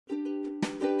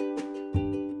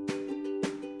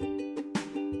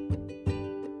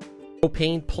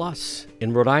Propane Plus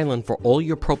in Rhode Island for all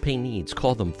your propane needs.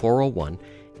 Call them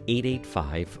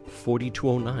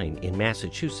 401-885-4209. In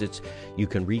Massachusetts, you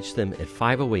can reach them at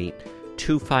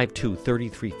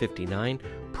 508-252-3359.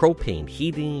 Propane,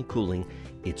 heating and cooling.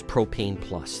 It's Propane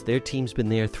Plus. Their team's been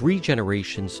there 3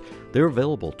 generations. They're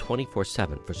available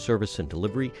 24/7 for service and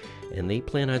delivery, and they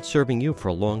plan on serving you for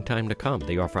a long time to come.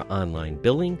 They offer online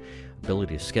billing,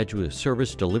 ability to schedule a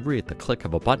service delivery at the click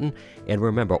of a button, and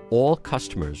remember, all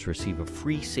customers receive a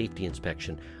free safety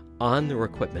inspection on their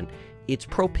equipment. It's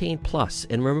Propane Plus,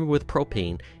 and remember, with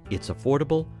propane, it's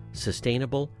affordable,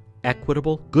 sustainable,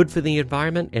 equitable, good for the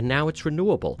environment, and now it's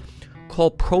renewable. Call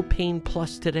Propane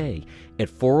Plus today at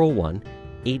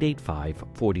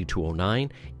 401-885-4209.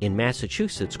 In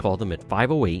Massachusetts, call them at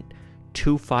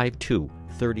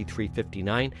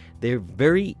 508-252-3359. They're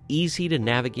very easy to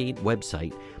navigate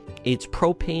website. It's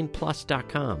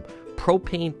propaneplus.com.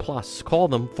 Propane Plus. Call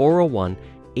them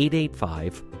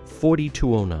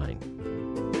 401-885-4209.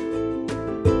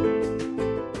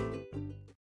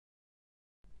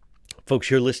 Folks,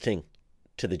 you're listening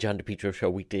to the John DePetro Show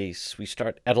weekdays. We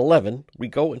start at 11. We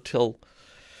go until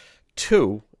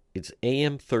 2. It's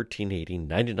AM 1380,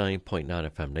 99.9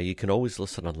 FM. Now, you can always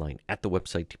listen online at the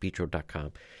website,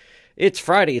 depetro.com. It's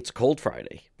Friday. It's a cold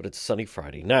Friday, but it's a sunny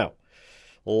Friday. Now,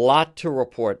 a lot to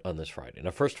report on this Friday.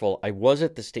 Now, first of all, I was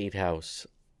at the State House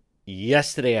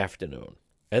yesterday afternoon,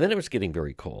 and then it was getting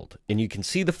very cold. And you can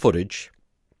see the footage.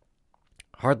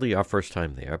 Hardly our first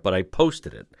time there, but I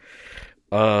posted it.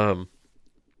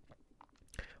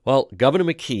 Well, Governor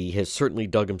McKee has certainly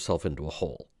dug himself into a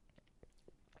hole.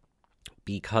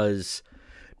 Because,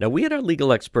 now we had our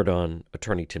legal expert on,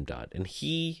 Attorney Tim Dodd, and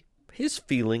his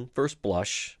feeling, first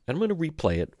blush, and I'm going to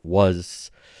replay it,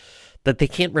 was that they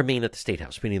can't remain at the State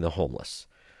House, meaning the homeless.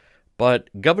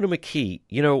 But Governor McKee,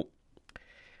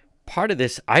 part of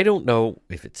this, I don't know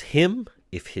if it's him,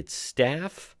 if it's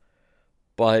staff,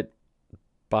 but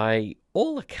by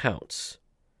all accounts,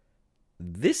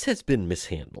 this has been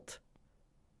mishandled.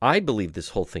 I believe this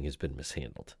whole thing has been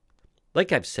mishandled.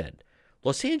 Like I've said,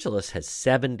 Los Angeles has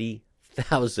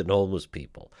 70,000 homeless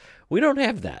people. We don't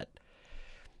have that.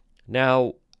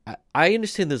 Now, I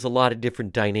understand there's a lot of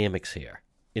different dynamics here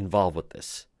involved with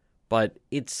this, but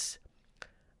it's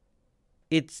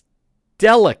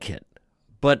delicate.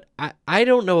 But I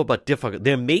don't know about difficult.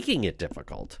 They're making it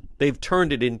difficult. They've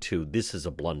turned it into, this is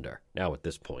a blunder now at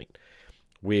this point,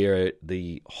 where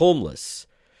the homeless,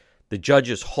 the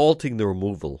judge is halting the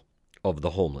removal of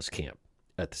the homeless camp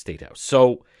at the State House.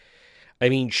 So, I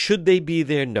mean, should they be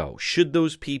there? No. Should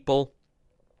those people,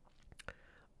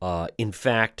 in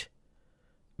fact,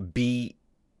 be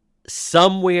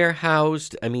somewhere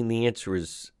housed? I mean, the answer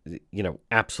is,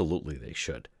 absolutely they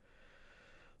should.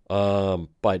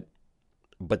 But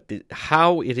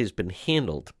how it has been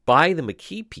handled by the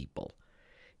McKee people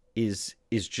is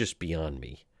just beyond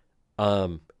me.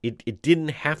 It didn't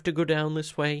have to go down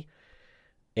this way,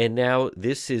 and now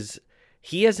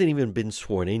he hasn't even been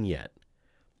sworn in yet.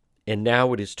 And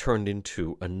now it has turned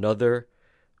into another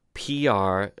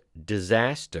PR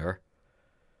disaster,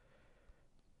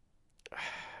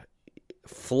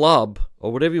 flub,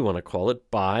 or whatever you want to call it,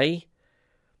 by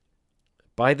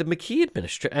the McKee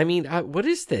administration. I mean, what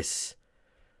is this?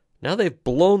 Now they've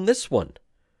blown this one.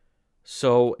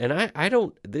 So, and I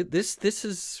don't, this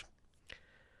is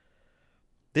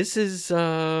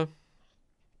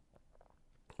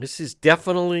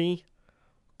definitely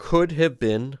could have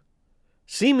been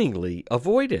seemingly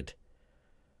avoided.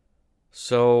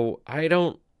 So I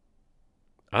don't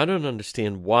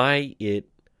understand why it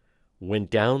went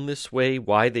down this way,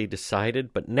 why they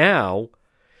decided. But now,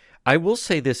 I will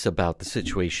say this about the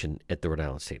situation at the Rhode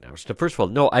Island State House. Now, first of all,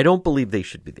 no, I don't believe they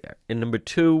should be there. And number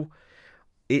two,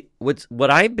 what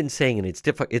I've been saying, and it's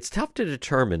difficult. It's tough to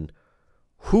determine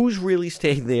who's really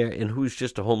staying there and who's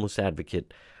just a homeless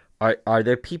advocate. Are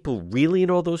there people really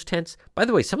in all those tents? By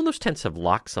the way, some of those tents have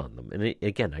locks on them. And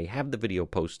again, I have the video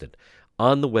posted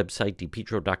on the website,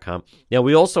 depetro.com. Now,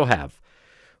 we also have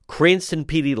Cranston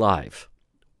PD Live.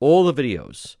 All the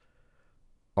videos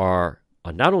are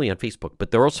not only on Facebook,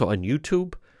 but they're also on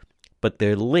YouTube, but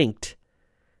they're linked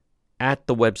at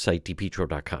the website,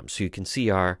 depetro.com. So you can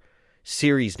see our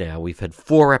series now. We've had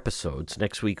 4 episodes.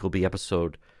 Next week will be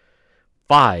episode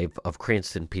 5 of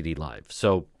Cranston PD Live.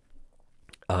 So,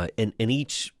 and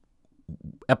each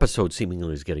episode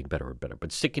seemingly is getting better and better.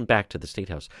 But sticking back to the State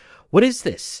House, what is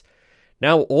this?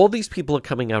 Now, all these people are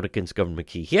coming out against Governor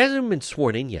McKee. He hasn't been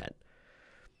sworn in yet.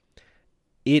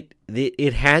 It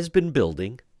has been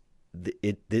building,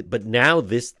 but now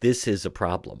this is a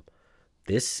problem.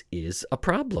 This is a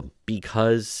problem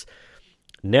because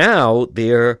now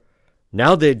they're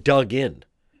Now they're dug in.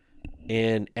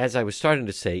 And as I was starting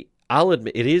to say, I'll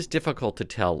admit it is difficult to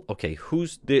tell, okay,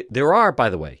 there are, by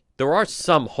the way, there are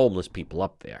some homeless people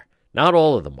up there. Not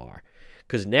all of them are.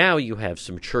 Because now you have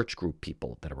some church group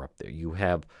people that are up there. You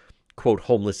have, quote,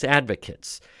 homeless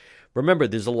advocates. Remember,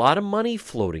 there's a lot of money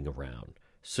floating around.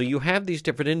 So you have these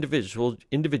different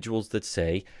individuals that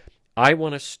say, I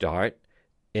want to start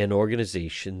an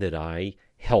organization that I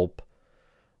help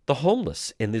the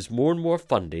homeless. And there's more and more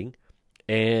funding.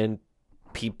 And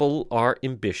people are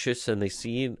ambitious and they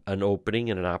see an opening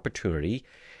and an opportunity.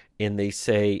 And they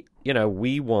say,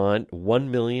 we want $1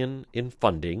 million in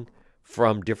funding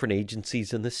from different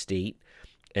agencies in the state,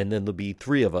 and then there'll be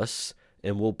 3 of us,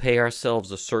 and we'll pay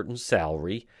ourselves a certain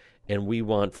salary, and we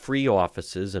want free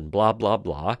offices and blah, blah,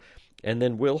 blah, and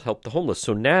then we'll help the homeless.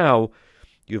 So now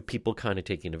you have people kind of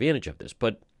taking advantage of this.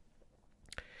 But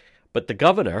the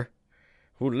governor,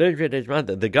 who lives with his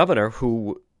mother, the governor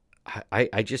who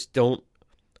I just don't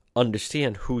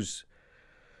understand who's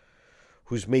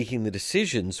making the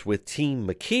decisions with Team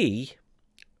McKee,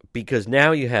 because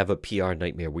now you have a PR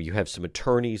nightmare where you have some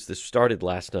attorneys. This started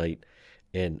last night,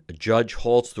 and a judge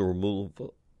halts the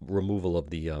removal of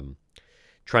the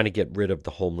trying to get rid of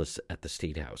the homeless at the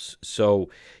State House. So,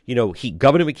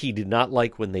 Governor McKee did not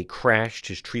like when they crashed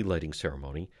his tree lighting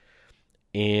ceremony,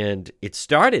 and it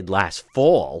started last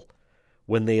fall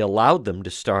when they allowed them to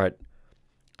start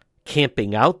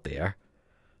camping out there.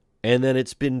 And then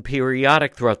it's been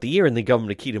periodic throughout the year, and the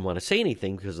Governor McKee didn't want to say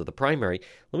anything because of the primary.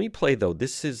 Let me play, though.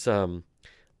 This is the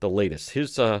latest.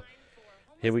 Here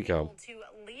we go.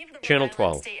 Channel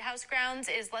 12. State House grounds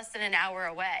is less than an hour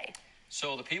away.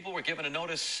 So the people were given a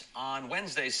notice on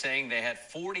Wednesday saying they had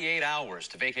 48 hours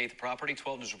to vacate the property.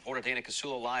 12 News reporter Dana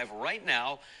Casula live right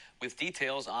now with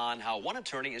details on how one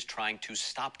attorney is trying to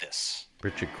stop this.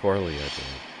 Richard Corley, I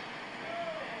believe.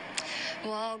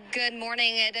 Well, good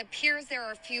morning. It appears there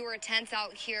are fewer tents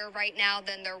out here right now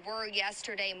than there were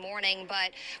yesterday morning.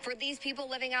 But for these people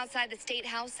living outside the State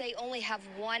House, they only have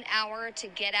 1 hour to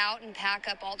get out and pack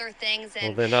up all their things.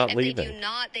 And they're not if leaving. They do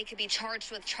not, they could be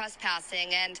charged with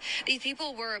trespassing. And these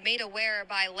people were made aware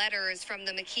by letters from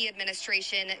the McKee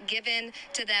administration given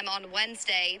to them on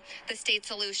Wednesday. The state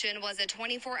solution was a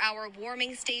 24-hour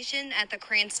warming station at the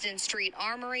Cranston Street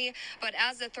Armory. But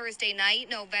as of Thursday night,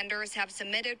 no vendors have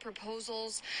submitted proposals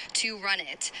to run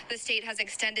it. The state has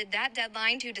extended that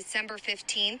deadline to December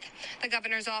 15th. The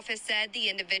governor's office said the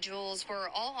individuals were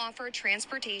all offered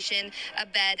transportation, a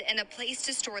bed, and a place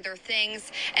to store their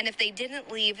things. And if they didn't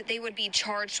leave, they would be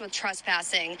charged with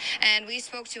trespassing. And we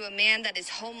spoke to a man that is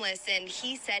homeless, and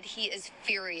he said he is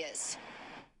furious.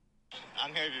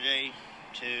 I'm here today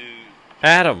to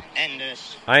Adam. end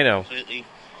this. I know. Completely,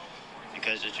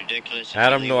 because it's ridiculous. It's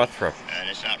Adam illegal, Northrup. And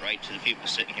it's not right to the people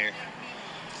sitting here.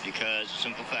 Because the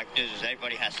simple fact is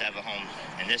everybody has to have a home.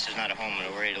 And this is not a home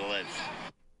and a way to live.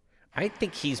 I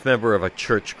think he's a member of a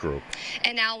church group.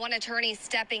 And now one attorney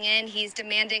stepping in. He's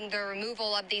demanding the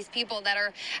removal of these people that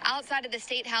are outside of the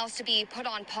State House to be put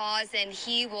on pause, and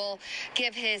he will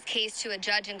give his case to a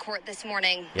judge in court this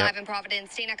morning. Yep. Live in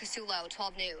Providence, Dana Casulo,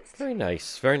 12 News. Very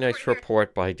nice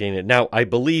report by Dana. Now, I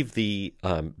believe the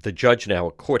judge now,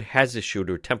 a court has issued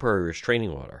a temporary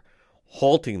restraining order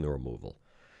halting the removal.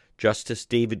 Justice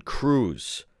David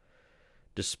Cruz.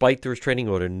 Despite the restraining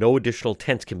order, no additional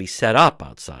tents can be set up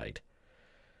outside.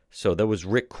 So that was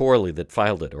Rick Corley that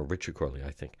filed it, or Richard Corley,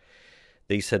 I think.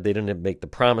 They said they didn't make the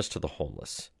promise to the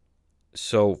homeless.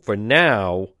 So for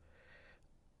now,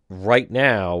 right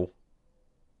now,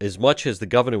 as much as the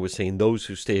governor was saying those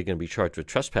who stay are going to be charged with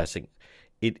trespassing,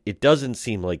 it doesn't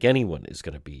seem like anyone is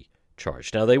going to be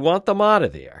charged. Now, they want them out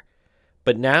of there.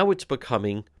 But now it's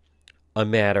becoming a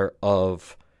matter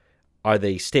of, are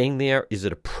they staying there? Is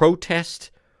it a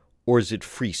protest or is it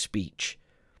free speech?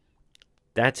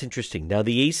 That's interesting. Now,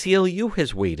 the ACLU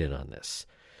has weighed in on this,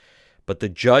 but the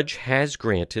judge has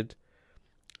granted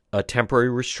a temporary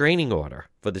restraining order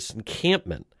for this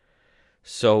encampment.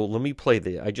 So let me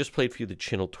play I just played for you the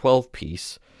Channel 12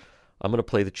 piece. I'm going to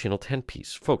play the Channel 10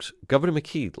 piece. Folks, Governor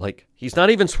McKee, he's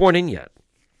not even sworn in yet.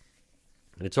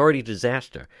 And it's already a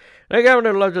disaster. And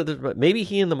Governor loves it. Maybe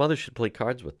he and the mother should play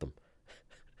cards with them.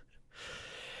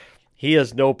 He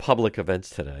has no public events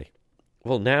today.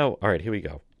 Well, now, all right, here we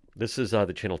go. This is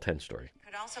the Channel 10 story.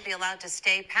 Could also be allowed to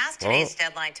stay past today's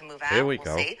deadline to move out. Here we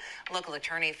we'll go. See. Local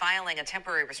attorney filing a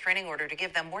temporary restraining order to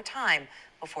give them more time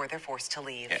before they're forced to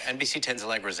leave. Yeah, NBC 10's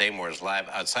Allegra Zaymore is live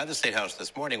outside the State House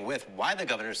this morning with why the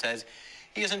governor says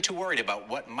he isn't too worried about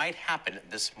what might happen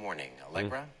this morning.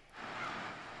 Allegra?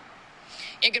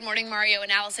 Yeah, good morning, Mario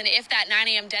and Allison. If that 9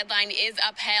 a.m. deadline is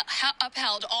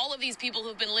upheld, all of these people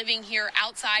who've been living here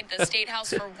outside the State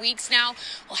House for weeks now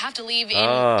will have to leave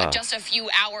in just a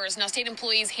few hours. Now, state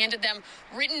employees handed them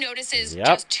written notices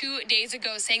just 2 days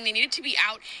ago saying they needed to be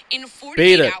out in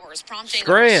 48 hours, prompting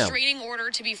a restraining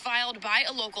order to be filed by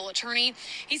a local attorney.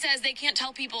 He says they can't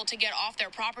tell people to get off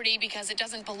their property because it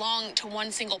doesn't belong to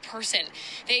one single person.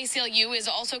 The ACLU is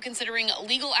also considering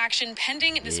legal action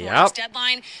pending this morning's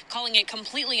deadline, calling it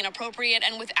completely inappropriate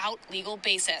and without legal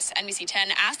basis. NBC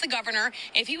 10 asked the governor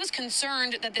if he was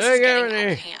concerned that this is getting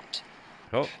out of hand.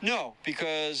 No,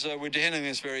 because we're handling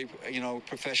this very,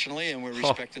 professionally, and we're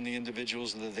respecting the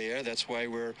individuals that are there. That's why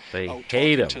we're out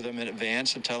talking to them in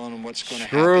advance and telling them what's going to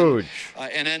happen,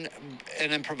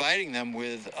 and then providing them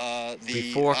with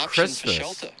the options for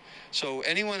shelter. So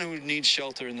anyone who needs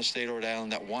shelter in the state of Rhode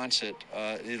Island that wants it,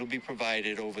 it'll be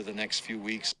provided over the next few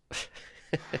weeks.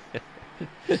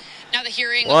 Now the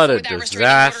hearing for that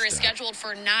restraining order is scheduled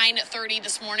for 9:30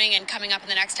 this morning, and coming up in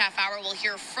the next half hour, we'll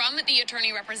hear from the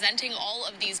attorney representing all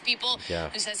of these people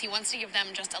who says he wants to give them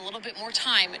just a little bit more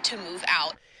time to move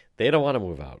out. They don't want to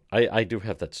move out. I do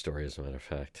have that story, as a matter of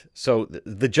fact. So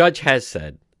the judge has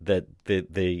said that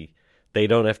they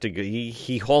don't have to go.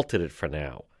 He halted it for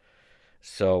now.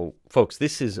 So, folks,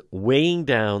 this is weighing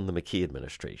down the McKee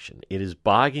administration. It is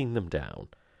bogging them down.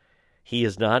 He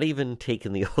has not even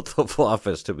taken the oath of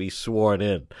office to be sworn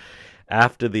in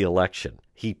after the election.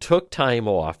 He took time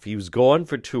off. He was gone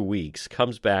for 2 weeks,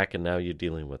 comes back, and now you're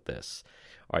dealing with this.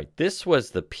 All right, this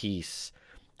was the piece,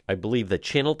 I believe, that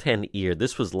Channel 10 aired.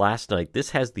 This was last night. This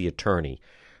has the attorney,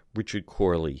 Richard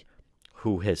Corley,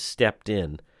 who has stepped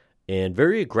in, and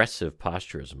very aggressive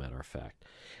posture, as a matter of fact.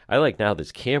 I like now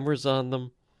there's cameras on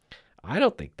them. I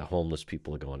don't think the homeless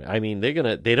people are going. I mean, they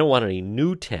don't want any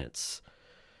new tents.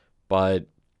 But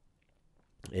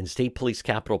state police,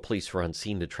 Capitol Police were on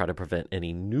scene to try to prevent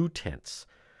any new tents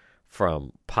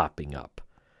from popping up.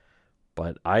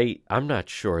 But I'm not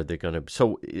sure they're going to.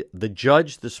 So the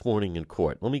judge this morning in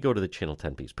court, let me go to the Channel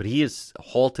 10 piece, but he has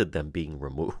halted them being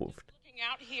removed. Looking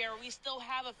out here, we still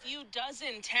have a few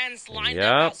dozen tents lined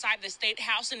up outside the State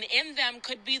House, and in them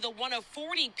could be the one of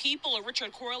 40 people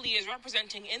Richard Corley is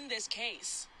representing in this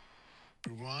case.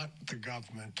 We want the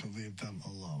government to leave them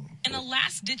alone. In a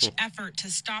last-ditch effort to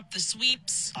stop the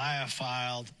sweeps, I have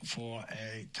filed for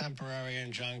a temporary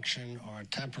injunction or a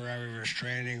temporary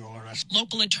restraining order.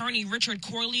 Local attorney Richard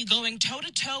Corley going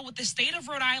toe-to-toe with the state of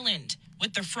Rhode Island.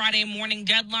 With the Friday morning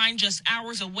deadline just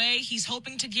hours away, he's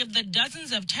hoping to give the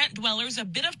dozens of tent dwellers a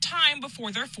bit of time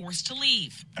before they're forced to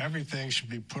leave. Everything should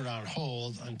be put on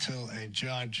hold until a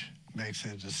judge makes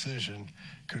a decision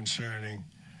concerning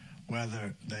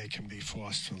whether they can be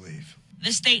forced to leave.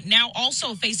 The state now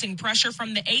also facing pressure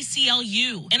from the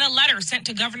ACLU. In a letter sent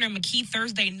to Governor McKee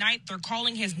Thursday night, they're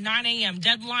calling his 9 a.m.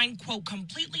 deadline, quote,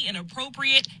 completely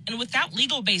inappropriate and without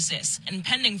legal basis. And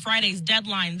pending Friday's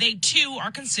deadline, they too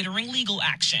are considering legal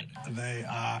action. They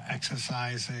are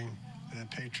exercising their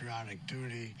patriotic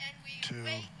duty to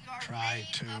try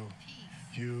to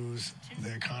use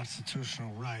their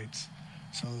constitutional rights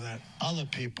so that other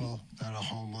people that are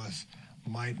homeless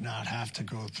might not have to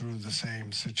go through the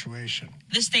same situation.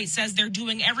 The state says they're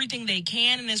doing everything they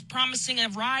can and is promising a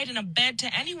ride and a bed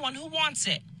to anyone who wants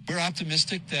it. We're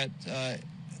optimistic that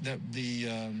the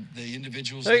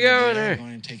individuals that are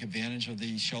going to take advantage of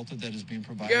the shelter that is being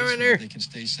provided so that they can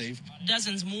stay safe.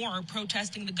 Dozens more are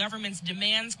protesting the government's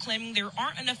demands, claiming there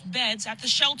aren't enough beds at the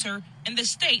shelter, and the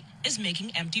state is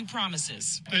making empty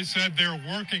promises. They said they're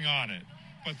working on it,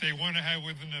 but they went ahead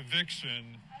with an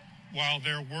eviction while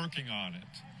they're working on it.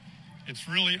 It's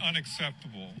really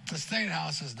unacceptable. The State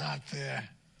House is not their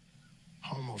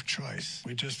home of choice.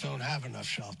 We just don't have enough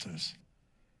shelters.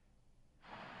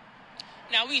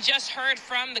 Now, we just heard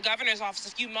from the governor's office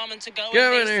a few moments ago,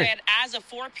 and they said as of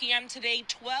 4 p.m. today,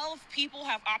 12 people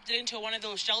have opted into one of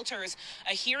those shelters.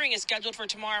 A hearing is scheduled for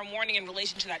tomorrow morning in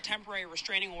relation to that temporary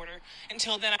restraining order.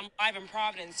 Until then, I'm live in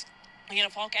Providence. Leanna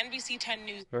Falk, NBC 10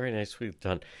 News. Very nice. We've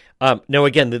done. Now,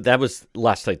 again, that was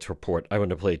last night's report. I wanted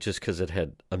to play it just because it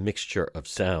had a mixture of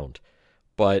sound.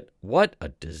 But what a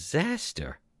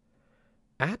disaster.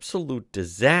 Absolute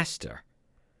disaster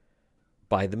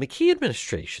by the McKee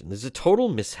administration. There's a total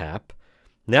mishap.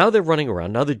 Now they're running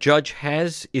around. Now the judge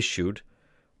has issued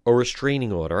a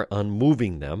restraining order on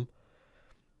moving them.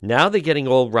 Now they're getting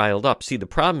all riled up. See, the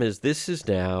problem is this is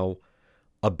now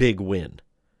a big win.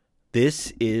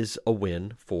 This is a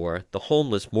win for the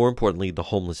homeless, more importantly, the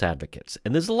homeless advocates.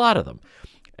 And there's a lot of them.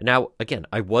 Now, again,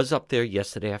 I was up there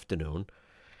yesterday afternoon.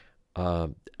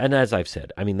 And as I've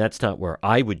said, I mean, that's not where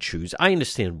I would choose. I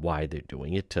understand why they're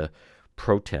doing it, to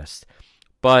protest.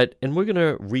 And we're going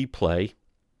to replay.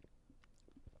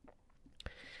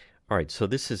 All right, so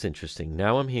this is interesting.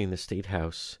 Now I'm hearing the State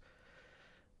House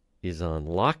is on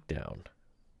lockdown.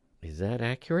 Is that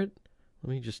accurate?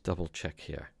 Let me just double check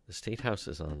here. The State House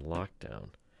is on lockdown.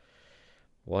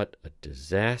 What a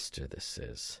disaster this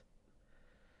is.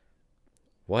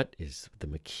 What is the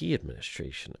McKee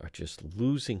administration are just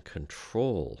losing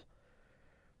control.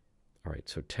 All right,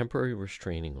 so temporary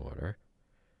restraining order.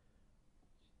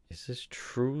 Is this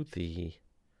true? Let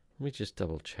me just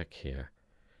double check here.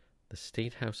 The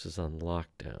State House is on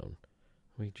lockdown.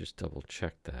 Let me just double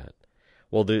check that.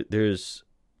 Well, there's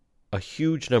a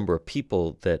huge number of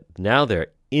people that now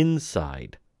they're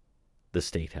inside the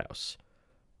State House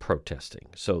protesting.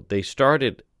 So they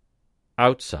started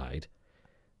outside.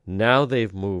 Now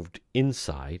they've moved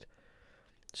inside.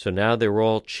 So now they're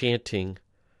all chanting,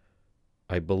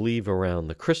 I believe, around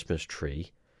the Christmas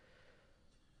tree.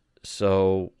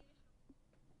 So,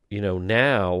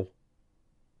 now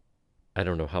I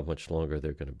don't know how much longer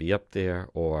they're going to be up there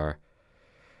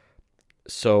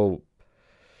So,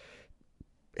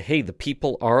 hey, the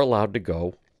people are allowed to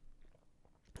go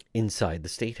inside the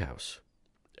State House.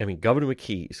 I mean, Governor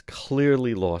McKee has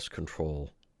clearly lost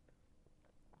control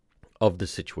of the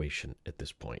situation at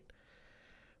this point.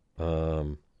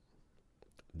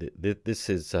 This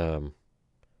is, and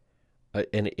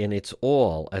it's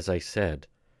all, as I said,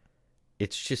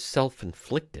 it's just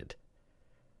self-inflicted.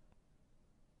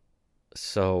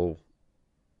 So,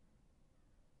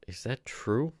 is that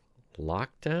true?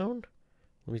 Lockdown?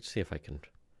 Let me see if I can.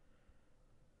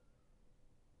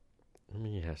 Let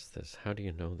me ask this. How do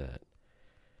you know that?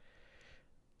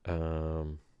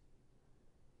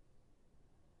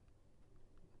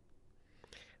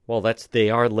 Well, they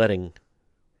are letting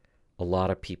a lot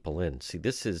of people in. See,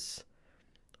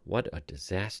 what a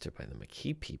disaster by the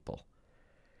McKee people.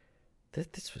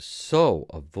 This was so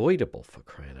avoidable, for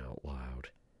crying out loud.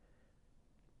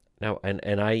 Now,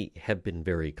 and I have been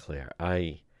very clear.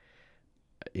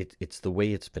 It's the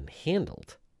way it's been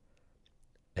handled.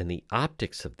 And the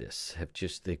optics of this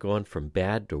they've gone from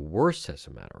bad to worse, as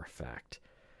a matter of fact.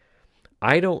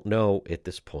 I don't know at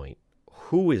this point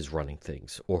who is running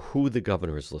things or who the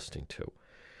governor is listening to.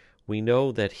 We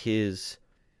know that his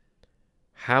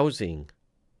housing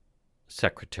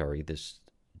secretary, this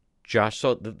Josh,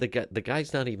 so the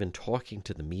guy's not even talking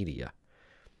to the media.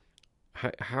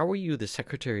 How are you the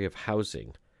Secretary of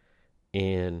Housing,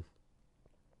 and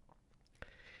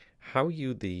how are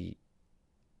you the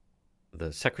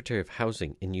Secretary of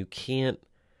Housing, and you can't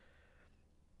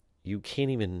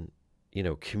even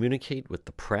communicate with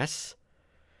the press?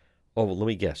 Oh, well, let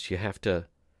me guess. Do you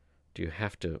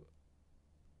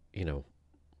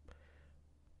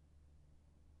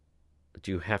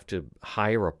have to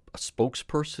hire a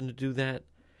spokesperson to do that?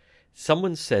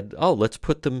 Someone said, oh, let's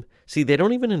put them... See, they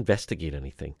don't even investigate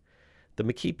anything. The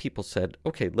McKee people said,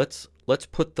 okay, let's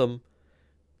put them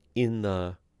in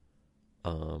the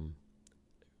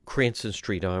Cranston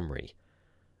Street Armory.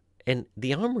 And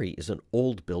the Armory is an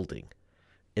old building.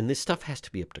 And this stuff has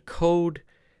to be up to code.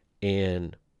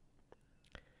 And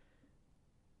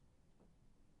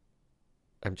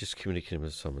I'm just communicating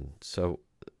with someone. So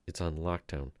it's on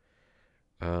lockdown.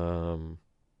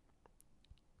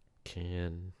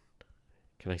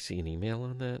 Can I see an email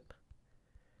on that?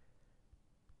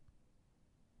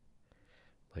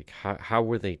 Like, how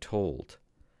were they told?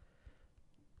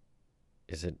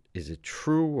 Is it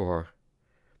true, or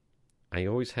I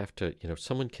always have to,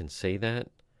 someone can say that,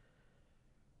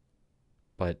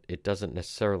 but it doesn't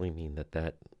necessarily mean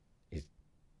that is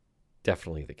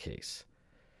definitely the case.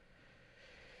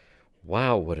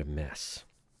 Wow, what a mess.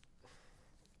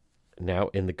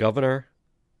 Now, and the governor,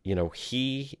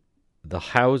 the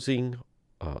housing,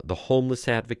 the homeless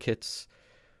advocates,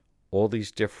 all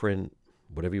these different,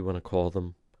 whatever you want to call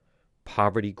them,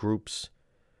 poverty groups,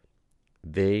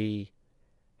 they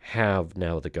have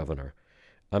now the governor.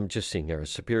 I'm just seeing here, a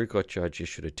Superior Court judge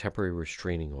issued a temporary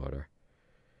restraining order.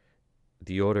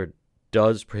 The order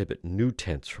does prohibit new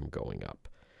tents from going up.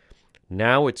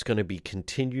 Now it's going to be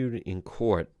continued in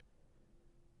court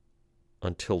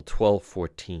until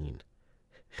 12/14.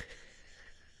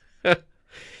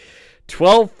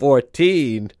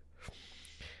 12/14?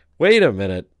 Wait a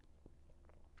minute.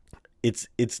 It's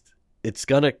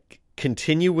going to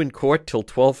continue in court till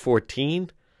 12/14?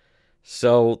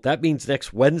 So that means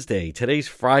next Wednesday. Today's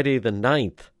Friday the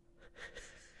 9th.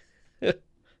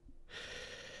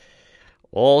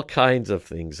 All kinds of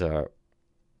things are...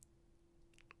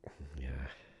 Yeah.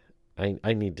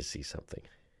 I need to see something.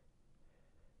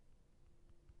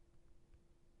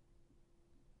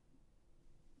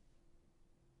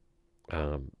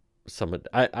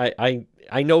 I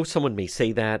know someone may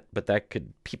say that, but that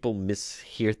could people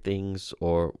mishear things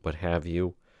or what have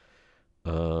you.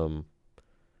 I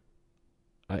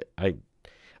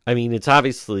mean, it's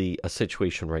obviously a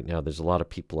situation right now. There's a lot of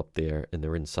people up there, and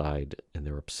they're inside, and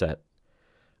they're upset,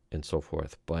 and so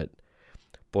forth. But,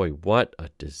 boy, what a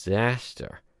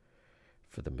disaster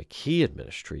for the McKee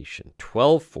administration.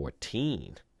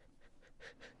 12-14.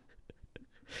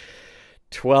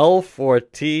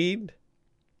 12-14?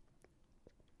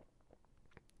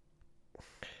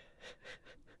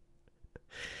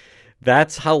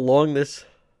 That's how long this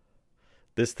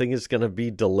thing is going to be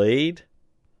delayed?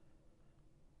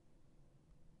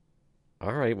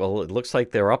 All right, well, it looks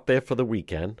like they're up there for the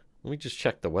weekend. Let me just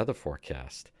check the weather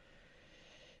forecast.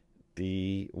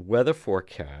 The weather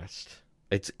forecast,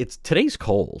 it's today's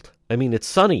cold. I mean, it's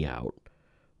sunny out,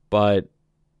 but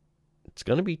it's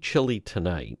going to be chilly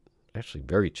tonight. Actually,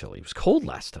 very chilly. It was cold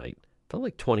last night. Felt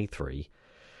like 23.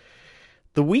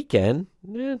 The weekend,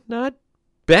 not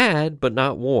bad, but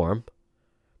not warm.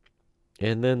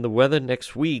 And then the weather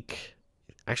next week,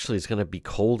 actually, is going to be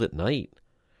cold at night.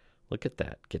 Look at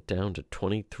that. Get down to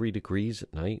 23 degrees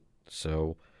at night.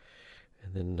 So,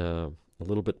 and then a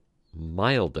little bit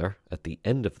milder at the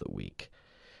end of the week.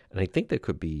 And I think there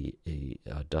could be a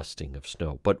dusting of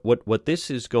snow. But what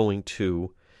this is going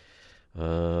to,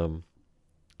 I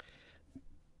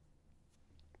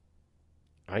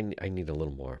need a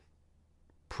little more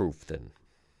proof than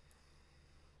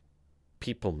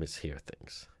people mishear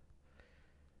things.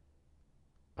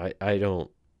 I don't.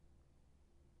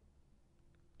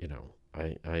 You know,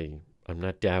 I'm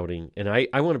not doubting, and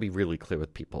I want to be really clear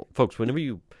with people. Folks, whenever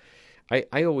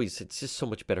I always, it's just so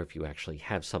much better if you actually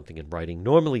have something in writing.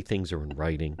 Normally things are in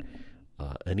writing,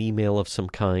 an email of some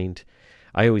kind.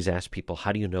 I always ask people,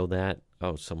 how do you know that?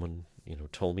 Oh, someone,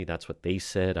 told me that's what they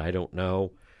said. I don't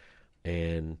know.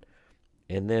 And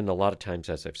then a lot of times,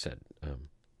 as I've said,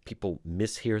 people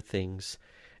mishear things.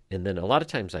 And then a lot of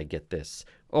times I get this,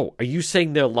 oh, are you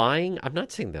saying they're lying? I'm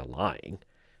not saying they're lying.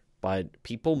 But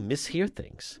people mishear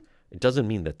things. It doesn't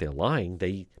mean that they're lying.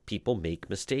 People make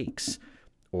mistakes,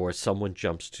 or someone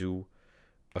jumps to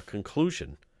a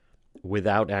conclusion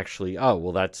without actually,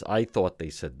 I thought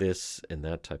they said this and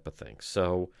that type of thing.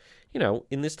 So,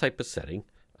 in this type of setting,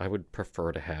 I would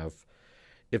prefer to have,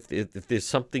 if there's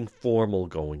something formal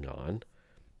going on,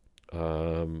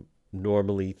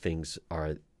 normally things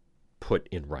are put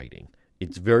in writing.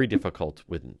 It's very difficult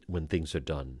when things are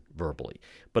done verbally.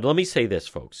 But let me say this,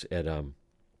 folks.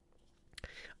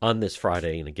 On this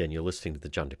Friday, and again, you're listening to the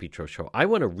John DePietro Show, I'm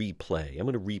going to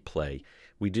replay.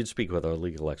 We did speak with our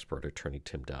legal expert, attorney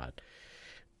Tim Dodd.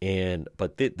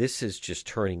 But this is just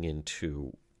turning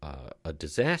into a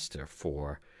disaster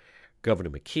for Governor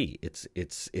McKee.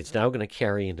 It's now going to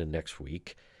carry into next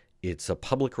week. It's a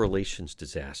public relations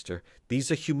disaster. These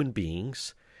are human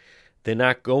beings. They're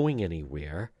not going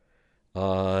anywhere.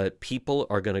 People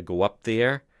are going to go up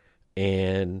there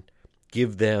and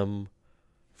give them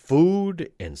food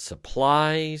and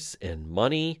supplies and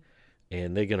money,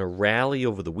 and they're going to rally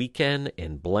over the weekend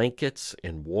and blankets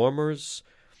and warmers.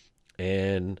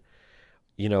 And,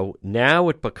 now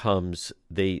it becomes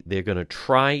they're going to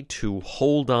try to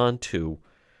hold on to,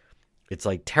 it's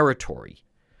like territory,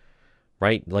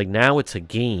 right? Like now it's a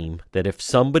game that if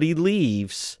somebody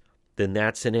leaves, then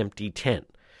that's an empty tent.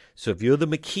 So if you're the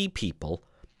McKee people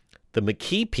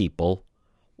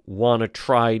want to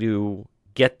try to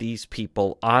get these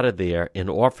people out of there and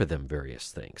offer them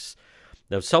various things.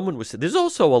 Now, someone was, there's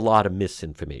also a lot of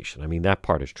misinformation. I mean, that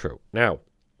part is true. Now,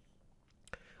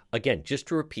 again, just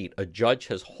to repeat, a judge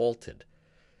has halted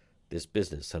this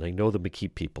business. And I know the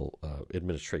McKee people,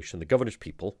 administration, the governor's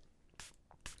people,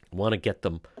 want to get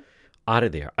them out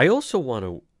of there. I also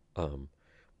want to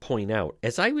point out,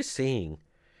 as I was saying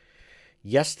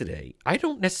yesterday, I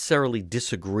don't necessarily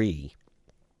disagree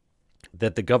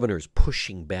that the governor is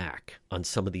pushing back on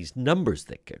some of these numbers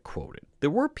that get quoted. There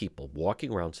were people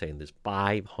walking around saying there's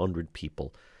 500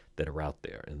 people that are out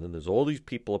there, and then there's all these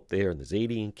people up there, and there's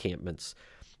 80 encampments,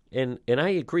 and I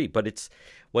agree. But it's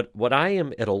what I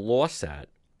am at a loss at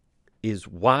is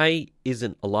why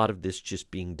isn't a lot of this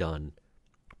just being done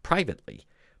privately?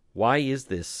 Why is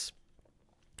this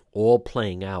all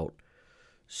playing out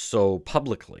so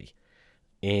publicly?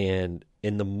 And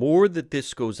the more that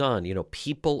this goes on,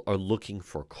 people are looking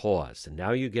for cause. And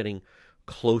now you're getting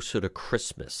closer to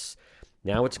Christmas.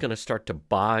 Now it's going to start to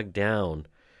bog down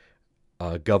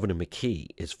Governor McKee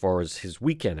as far as his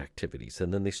weekend activities.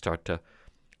 And then they start to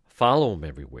follow him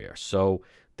everywhere. So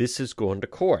this is going to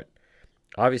court.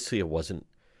 Obviously,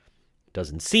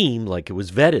 doesn't seem like it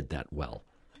was vetted that well.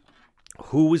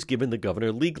 who was giving the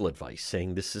governor legal advice,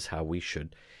 saying this is how we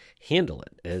should handle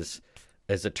it.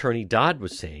 As Attorney Dodd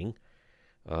was saying,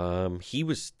 he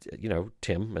was,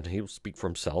 Tim, and he'll speak for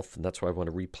himself, and that's why I want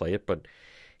to replay it, but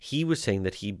he was saying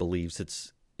that he believes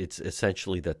it's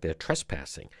essentially that they're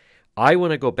trespassing. I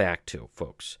want to go back to,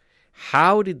 folks,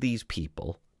 how did these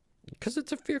people, because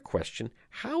it's a fair question,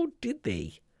 how did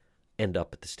they end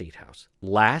up at the State House?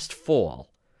 Last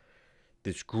fall,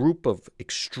 this group of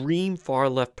extreme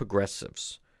far-left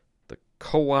progressives, the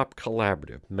Co-op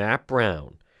Collaborative, Matt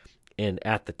Brown, and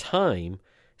at the time,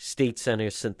 State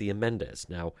Senator Cynthia Mendez.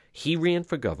 Now, he ran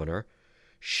for governor.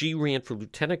 She ran for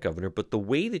lieutenant governor. But the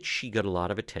way that she got a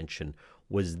lot of attention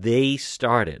was they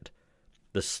started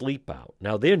the sleep out.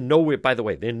 Now, they're nowhere, by the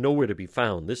way, they're nowhere to be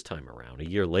found this time around, a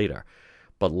year later.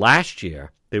 But last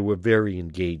year, they were very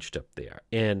engaged up there.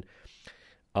 And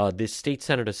this State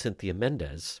Senator Cynthia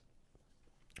Mendez,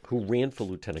 who ran for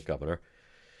lieutenant governor,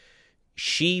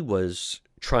 she was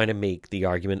trying to make the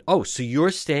argument, oh, so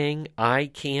you're saying I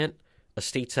can't, a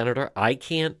state senator, I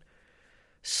can't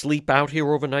sleep out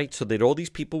here overnight? So that all these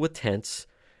people with tents,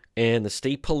 and the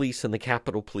state police and the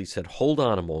Capitol Police said, hold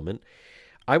on a moment.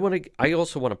 I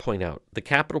also want to point out, the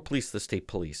Capitol Police, the state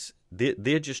police,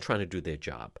 they're just trying to do their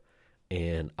job.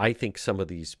 And I think some of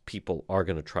these people are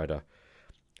going to try to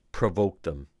provoke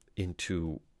them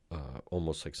into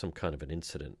almost like some kind of an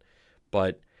incident.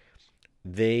 But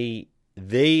they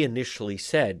initially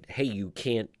said, hey, you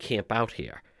can't camp out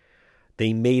here.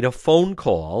 They made a phone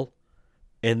call,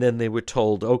 and then they were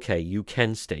told, okay, you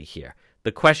can stay here.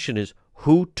 The question is,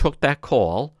 who took that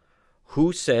call?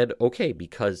 Who said, okay,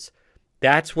 because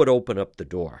that's what opened up the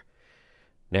door.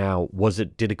 Now,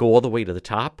 did it go all the way to the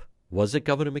top? Was it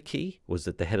Governor McKee? Was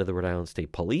it the head of the Rhode Island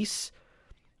State Police?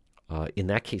 In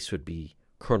that case, it would be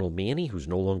Colonel Manny, who's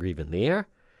no longer even there.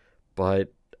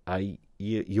 But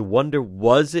you wonder,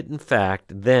 was it in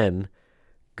fact then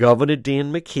Governor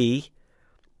Dan McKee,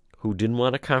 who didn't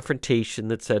want a confrontation,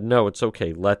 that said, no, it's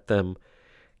okay, let them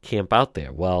camp out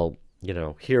there? Well,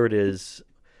 here it is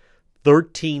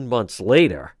 13 months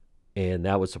later, and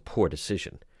that was a poor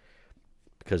decision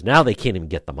because now they can't even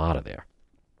get them out of there.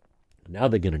 Now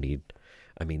they're going to need,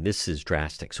 this is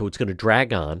drastic. So it's going to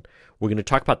drag on. We're going to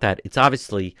talk about that. It's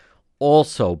obviously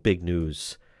also big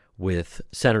news with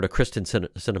Senator Kristen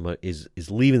Sinema is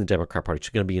leaving the Democrat Party.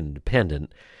 She's going to be an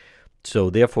independent.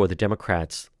 So therefore, the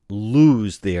Democrats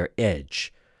lose their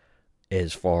edge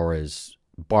as far as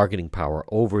bargaining power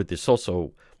over this.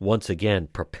 Also, once again,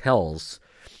 propels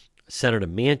Senator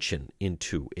Manchin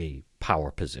into a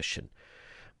power position.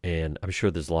 And I'm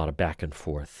sure there's a lot of back and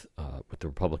forth with the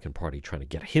Republican Party trying to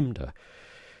get him to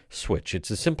switch. It's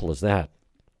as simple as that.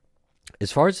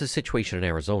 As far as the situation in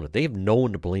Arizona, they have no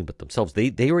one to blame but themselves.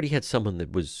 They already had someone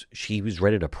she was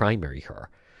ready to primary her.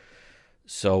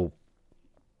 So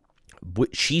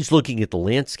she's looking at the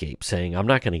landscape saying, I'm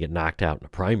not going to get knocked out in a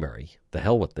primary. The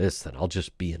hell with this, then I'll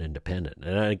just be an independent.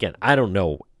 And again, I don't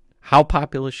know how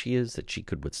popular she is that she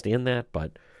could withstand that,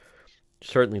 but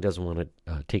certainly doesn't want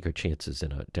to take her chances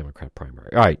in a Democrat primary.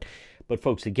 All right. But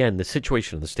folks, again, the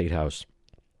situation in the State House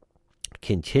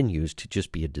continues to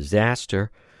just be a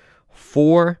disaster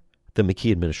for the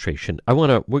McKee administration.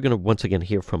 We're going to once again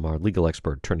hear from our legal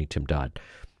expert, Attorney Tim Dodd,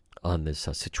 on this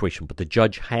situation. But the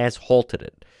judge has halted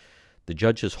it. The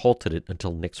judge has halted it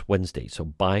until next Wednesday, so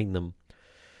buying them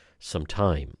some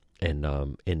time. And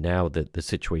now that the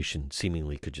situation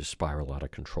seemingly could just spiral out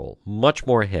of control. Much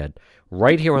more ahead,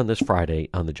 right here on this Friday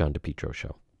on the John DePietro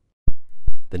Show.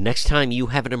 The next time you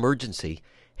have an emergency,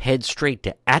 head straight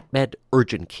to AtMed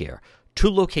Urgent Care. 2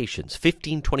 locations,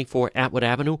 1524 Atwood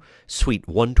Avenue, Suite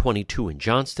 122 in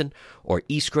Johnston, or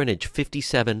East Greenwich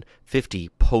 5750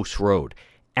 Post Road.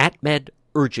 AtMed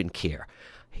Urgent Care.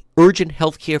 Urgent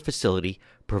healthcare facility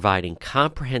providing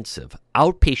comprehensive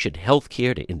outpatient health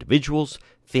care to individuals,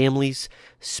 families,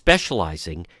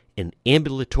 specializing in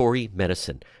ambulatory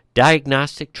medicine,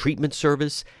 diagnostic treatment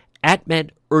service. AtMed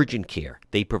Urgent Care.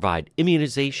 They provide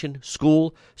immunization,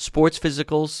 school, sports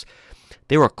physicals.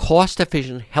 They're a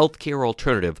cost-efficient healthcare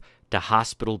alternative to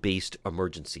hospital-based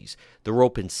emergencies. They're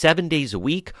open 7 days a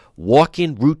week,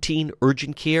 walk-in routine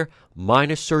urgent care,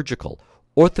 minor surgical,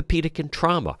 orthopedic and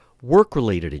trauma,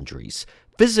 work-related injuries,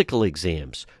 physical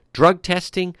exams, drug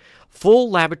testing, full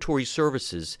laboratory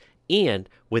services, and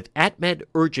with AtMed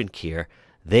Urgent Care,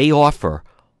 they offer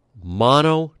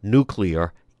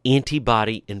mononuclear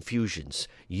antibody infusions.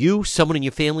 You, someone in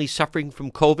your family suffering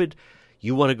from COVID,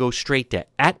 you want to go straight to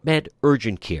AtMed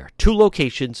Urgent Care. 2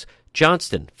 locations,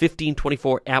 Johnston,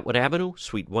 1524 Atwood Avenue,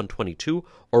 Suite 122,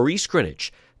 or East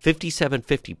Greenwich,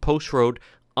 5750 Post Road,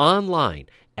 online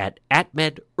at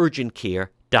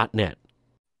atmedurgentcare.net.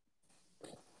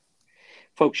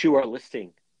 Folks, you are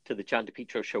listening to the John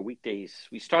DePetro Show weekdays.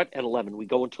 We start at 11. We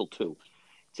go until 2.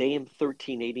 It's AM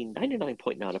 1380,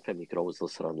 99.9 FM. You can always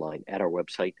listen online at our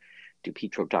website,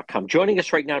 DePetro.com. Joining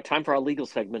us right now, time for our legal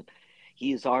segment.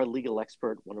 He is our legal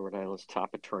expert, one of Rhode Island's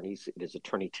top attorneys. It is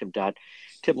attorney Tim Dodd.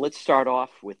 Tim, let's start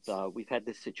off with, we've had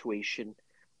this situation,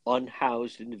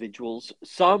 unhoused individuals,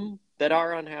 some that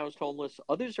are unhoused homeless,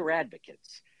 others are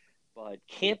advocates. But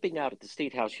camping out at the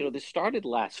State House, this started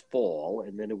last fall,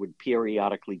 and then it would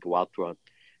periodically go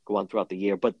on throughout the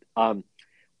year. But on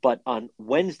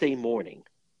Wednesday morning,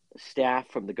 staff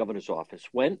from the governor's office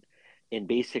went and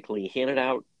basically handed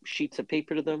out sheets of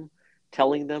paper to them,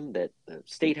 telling them that the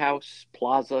State House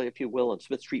Plaza, if you will, on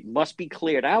Smith Street must be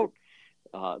cleared out.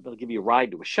 They'll give you a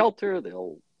ride to a shelter.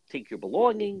 They'll take your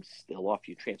belongings. They'll offer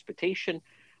you transportation,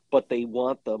 but they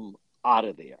want them out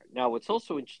of there. Now, what's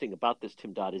also interesting about this,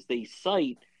 Tim Dodd, is they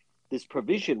cite this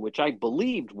provision, which I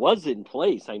believed was in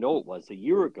place. I know it was a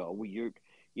year ago, where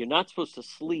you're not supposed to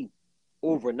sleep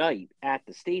overnight at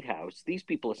the State House. These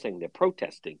people are saying they're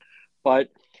protesting. But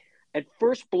at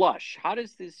first blush, how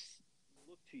does this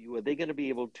look to you? Are they going to be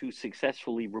able to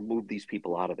successfully remove these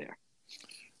people out of there?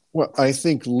 Well, I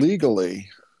think legally,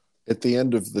 at the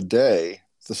end of the day,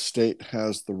 the state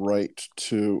has the right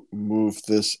to move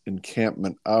this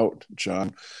encampment out,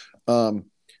 John.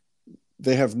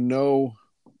 They have no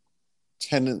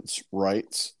tenants'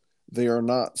 rights. They are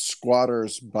not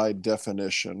squatters by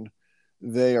definition.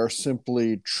 They are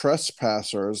simply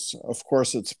trespassers. Of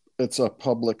course, it's a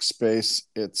public space.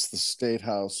 It's the State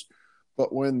House.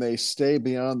 But when they stay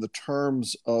beyond the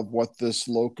terms of what this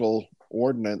local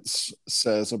ordinance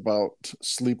says about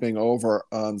sleeping over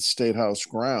on State House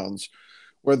grounds,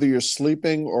 whether you're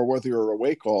sleeping or whether you're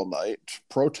awake all night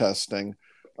protesting,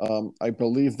 I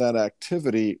believe that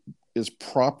activity is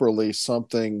properly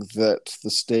something that the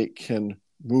state can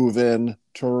move in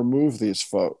to remove these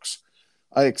folks.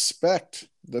 I expect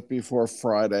that before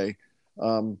Friday,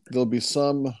 there'll be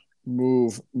some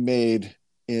move made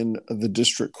in the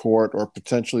district court or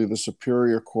potentially the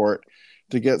superior court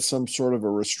to get some sort of a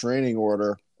restraining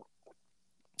order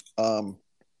to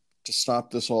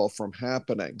stop this all from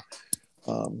happening.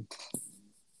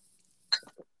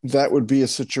 That would be a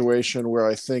situation where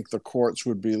I think the courts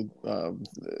would be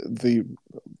the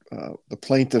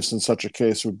plaintiffs in such a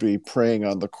case would be preying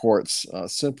on the court's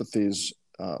sympathies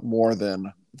more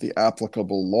than the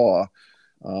applicable law.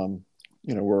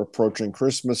 We're approaching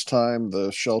Christmas time.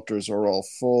 The shelters are all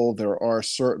full. There are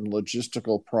certain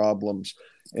logistical problems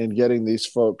in getting these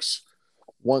folks,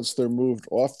 once they're moved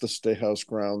off the State House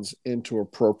grounds, into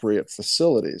appropriate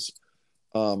facilities.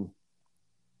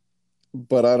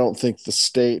 But I don't think the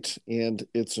state and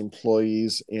its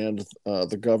employees and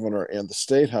the governor and the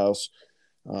State House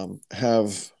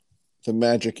have the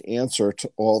magic answer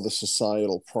to all the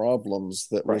societal problems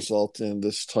that result in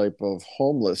this type of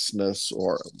homelessness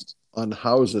or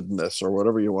unhousedness or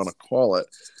whatever you want to call it.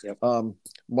 Yep.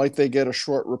 Might they get a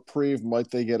short reprieve? Might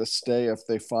they get a stay if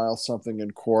they file something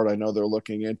in court? I know they're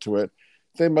looking into it.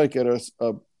 They might get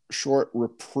a short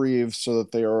reprieve so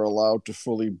that they are allowed to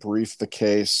fully brief the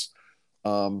case.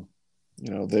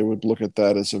 They would look at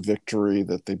that as a victory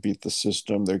that they beat the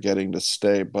system. They're getting to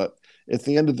stay. But at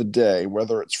the end of the day,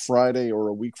 whether it's Friday or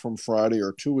a week from Friday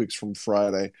or 2 weeks from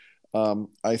Friday,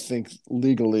 I think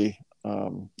legally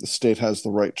the state has the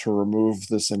right to remove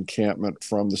this encampment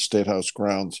from the State House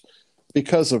grounds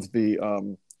because of the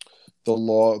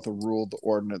law, the rule, the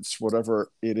ordinance, whatever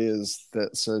it is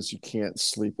that says you can't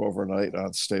sleep overnight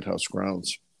on State House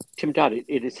grounds. Tim Dodd,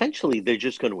 it essentially they're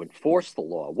just going to enforce the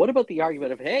law. What about the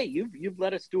argument of, hey, you've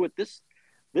let us do it this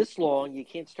long, you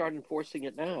can't start enforcing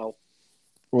it now?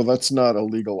 Well, that's not a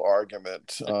legal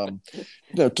argument.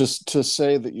 To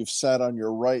say that you've sat on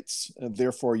your rights and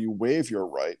therefore you waive your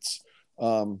rights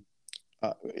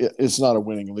is not a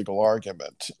winning legal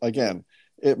argument. Again,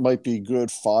 it might be good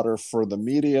fodder for the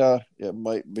media. It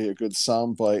might be a good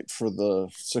soundbite for the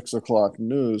 6 o'clock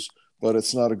news, but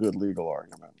it's not a good legal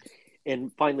argument.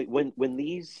 And finally, when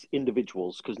these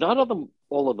individuals, because not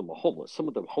all of them are homeless, some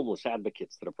of them homeless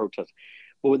advocates that are protesting,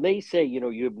 but when they say,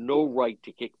 you have no right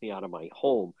to kick me out of my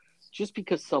home, just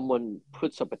because someone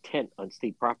puts up a tent on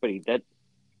state property, that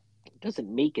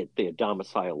doesn't make it their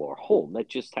domicile or home. That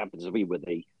just happens to be where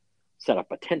they set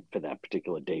up a tent for that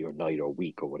particular day or night or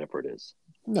week or whatever it is.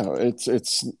 No,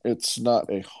 it's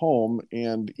not a home.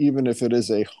 And even if it is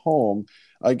a home,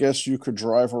 I guess you could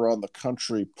drive around the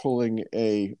country pulling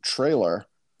a trailer,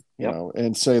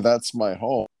 and say, that's my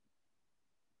home.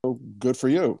 Good for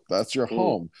you. That's your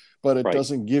home. But it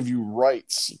doesn't give you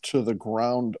rights to the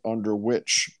ground under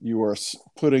which you are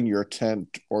putting your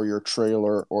tent or your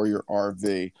trailer or your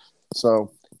RV.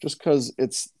 So just because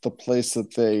it's the place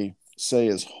that they say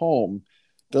is home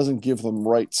doesn't give them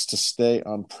rights to stay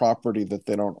on property that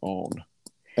they don't own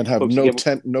and have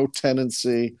no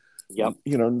tenancy. Yep.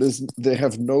 They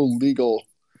have no legal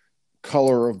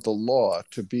color of the law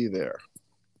to be there.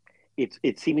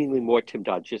 It's seemingly more, Tim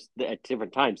Dodd, just at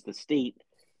different times the state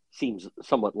seems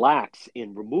somewhat lax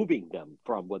in removing them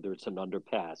from whether it's an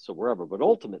underpass or wherever, but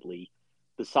ultimately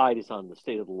the side is on the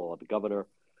state of the law. The governor,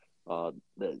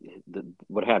 the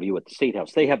what have you at the State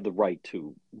House, they have the right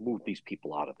to move these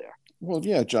people out of there. Well,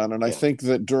 yeah, John, and I think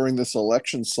that during this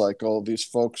election cycle, these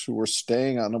folks who were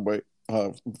staying on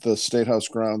the State House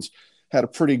grounds had a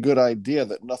pretty good idea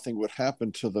that nothing would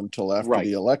happen to them till after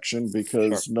the election,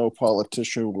 because no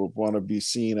politician would want to be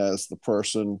seen as the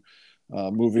person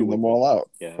moving them all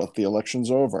out. Yeah. But the election's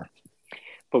over.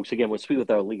 Folks, again, we'll speak with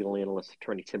our legal analyst,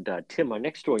 attorney Tim Dodd. Tim, our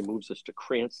next story moves us to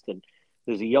Cranston.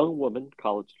 There's a young woman,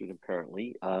 college student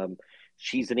apparently.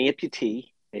 She's an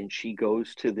amputee, and she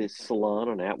goes to this salon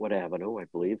on Atwood Avenue, I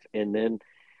believe. And then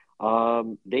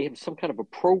they have some kind of a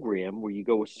program where you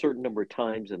go a certain number of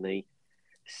times and they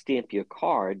stamp your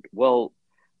card. Well,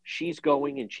 she's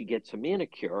going and she gets a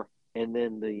manicure, and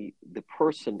then the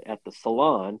person at the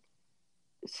salon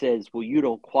says, well, you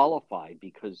don't qualify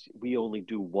because we only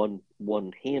do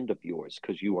one hand of yours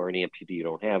because you are an amputee. You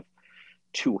don't have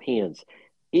two hands.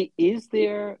 Is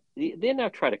there, they're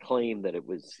not trying to claim that it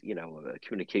was, a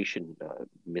communication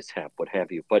mishap, what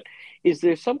have you, but is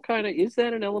there is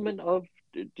that an element of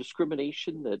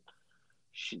discrimination that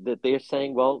they're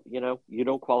saying, well, you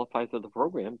don't qualify for the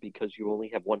program because you only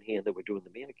have one hand that we're doing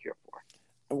the manicure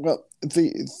for? Well,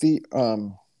 the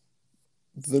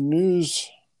news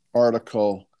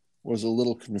article was a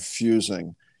little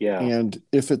confusing. Yeah. And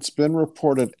if it's been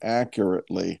reported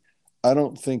accurately, I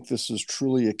don't think this is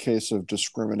truly a case of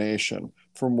discrimination.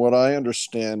 From what I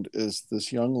understand is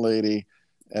this young lady,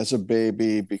 as a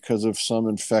baby, because of some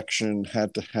infection,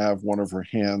 had to have one of her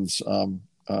hands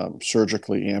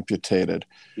surgically amputated.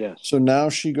 Yes. So now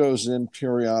she goes in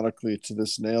periodically to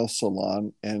this nail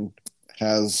salon and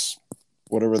has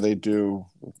whatever they do,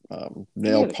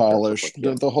 nail polish,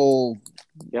 the whole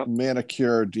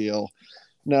manicure deal.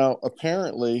 Now,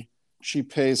 apparently, she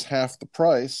pays half the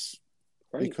price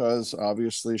because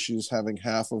obviously she's having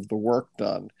half of the work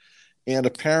done. And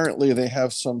apparently they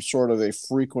have some sort of a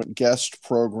frequent guest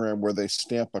program where they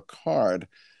stamp a card.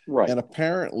 Right. And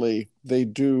apparently they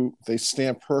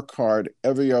stamp her card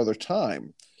every other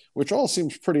time, which all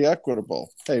seems pretty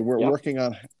equitable. Hey, we're working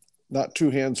on not two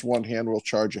hands, one hand, we'll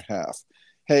charge you half.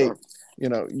 Hey,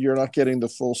 you're not getting the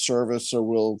full service, so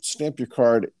we'll stamp your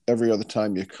card every other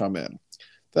time you come in.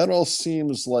 That all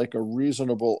seems like a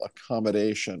reasonable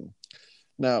accommodation.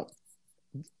 Now,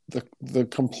 the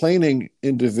complaining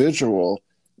individual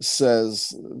says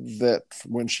that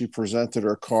when she presented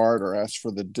her card or asked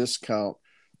for the discount,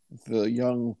 the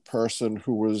young person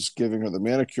who was giving her the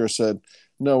manicure said,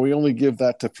 no, we only give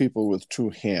that to people with two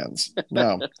hands.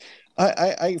 Now,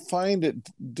 I find it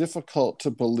difficult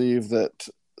to believe that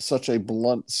such a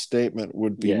blunt statement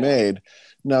would be made.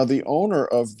 Now, the owner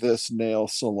of this nail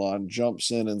salon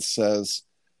jumps in and says,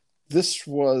 this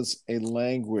was a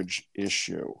language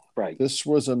issue. Right. This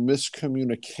was a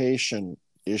miscommunication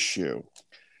issue.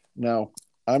 Now,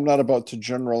 I'm not about to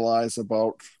generalize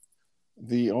about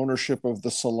the ownership of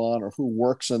the salon or who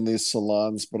works in these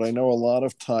salons, but I know a lot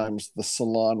of times the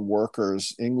salon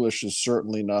workers, English is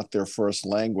certainly not their first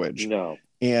language. No.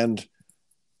 And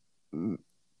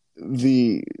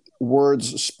the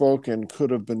words spoken could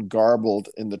have been garbled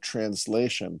in the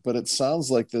translation, but it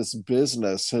sounds like this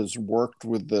business has worked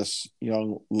with this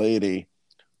young lady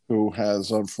who has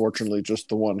unfortunately just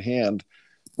the one hand,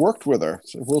 worked with her.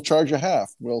 So we'll charge you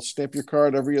half. We'll stamp your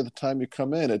card every other time you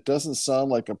come in. It doesn't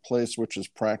sound like a place which is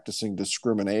practicing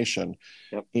discrimination.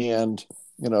 Yep. And,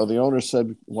 the owner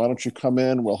said, why don't you come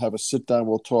in? We'll have a sit down.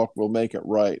 We'll talk. We'll make it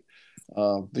right.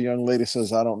 The young lady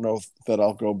says, I don't know that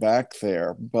I'll go back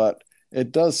there, but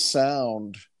it does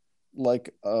sound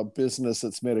like a business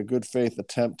that's made a good faith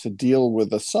attempt to deal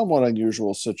with a somewhat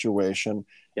unusual situation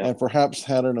and perhaps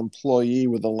had an employee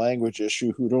with a language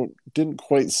issue who didn't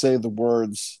quite say the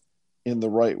words in the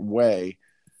right way,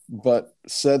 but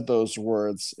said those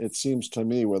words, it seems to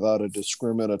me, without a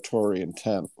discriminatory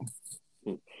intent.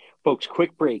 Folks,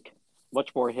 quick break.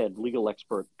 Much more ahead. Legal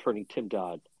expert, attorney Tim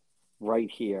Dodd, right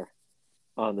here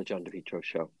on the John DePetro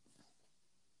Show.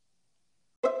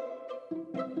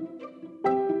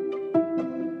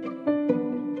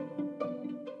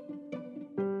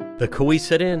 The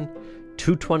Cowesett Inn,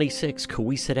 226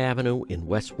 Coesit Avenue in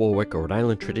West Warwick, a Rhode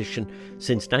Island tradition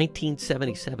since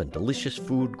 1977. Delicious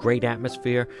food, great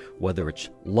atmosphere, whether it's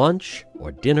lunch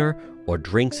or dinner or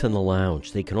drinks in the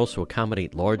lounge. They can also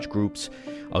accommodate large groups.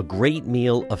 A great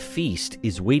meal, a feast,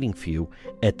 is waiting for you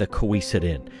at the Coesit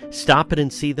Inn. Stop it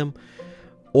and see them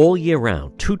all year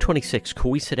round. 226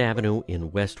 Coesit Avenue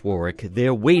in West Warwick.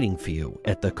 They're waiting for you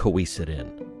at the Coesit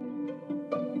Inn.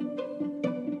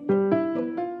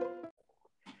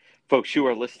 Folks, you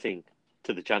are listening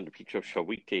to the John DePietro Show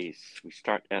weekdays. We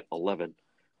start at 11.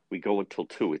 We go until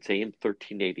 2. It's AM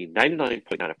 1380, 99.9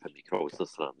 FM. You can always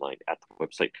listen online at the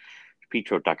website,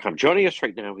 DePietro.com. Joining us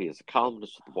right now, he is a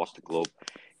columnist with the Boston Globe.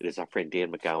 It is our friend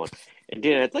Dan McGowan. And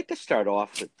Dan, I'd like to start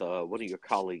off with one of your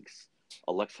colleagues,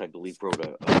 Alexa, I believe, wrote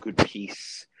a good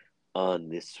piece on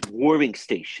this warming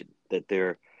station that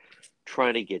they're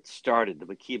trying to get started, the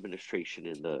McKee administration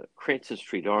in the Cranston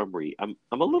Street Armory. I'm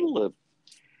a little...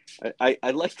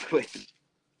 I like the way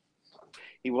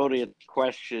he won't answer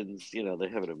questions. You know, they're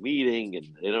having a meeting and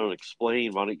they don't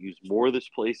explain. Why don't use more of this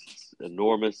place? It's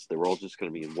enormous. They're all just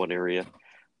going to be in one area.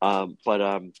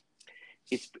 But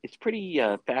it's pretty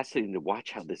fascinating to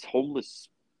watch how this homeless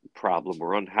problem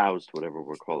or unhoused, whatever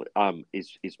we'll call it,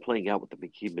 is playing out with the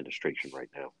McKee administration right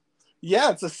now.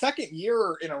 Yeah, it's the second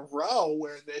year in a row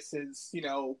where this is, you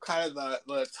know, kind of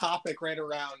the topic right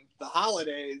around the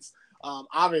holidays.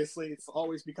 Obviously, it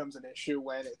always becomes an issue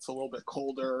when it's a little bit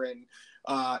colder, and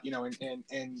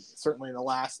and certainly in the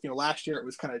last year it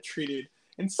was kind of treated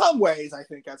in some ways, I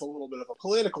think, as a little bit of a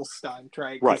political stunt,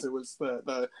 right? Because it was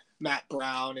the Matt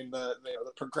Brown and the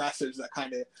progressives that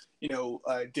kind of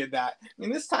did that. I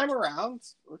mean, this time around,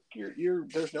 look,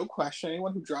 there's no question.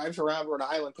 Anyone who drives around Rhode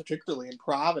Island, particularly in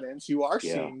Providence, you are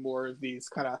seeing more of these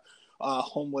kind of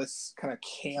homeless kind of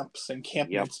camps and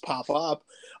campments pop up.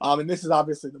 And this is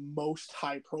obviously the most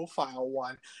high profile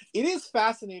one. It is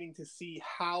fascinating to see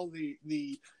how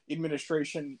the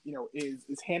administration, is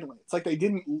handling it. It's like they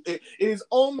didn't, it is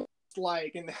almost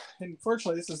like, and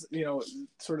unfortunately this is,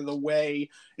 sort of the way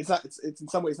it's in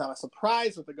some ways not a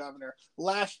surprise with the governor.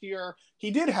 Last year, he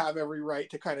did have every right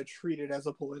to kind of treat it as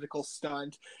a political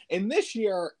stunt. And this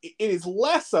year it is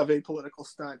less of a political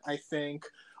stunt, I think.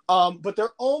 But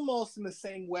they're almost in the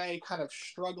same way, kind of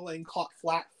struggling, caught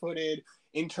flat-footed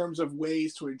in terms of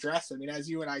ways to address it. I mean, as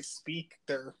you and I speak,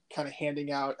 they're kind of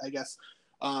handing out, I guess,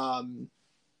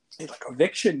 like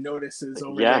eviction notices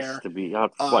over there. Yes, to be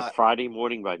out, Friday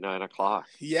morning by 9 o'clock.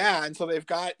 Yeah, and so they've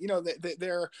got,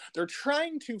 they're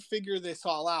trying to figure this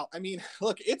all out. I mean,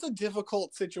 look, it's a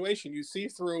difficult situation. You see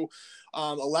through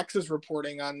Alexa's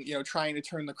reporting on, trying to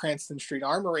turn the Cranston Street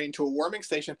Armory into a warming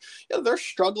station. They're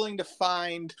struggling to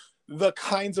find the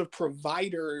kinds of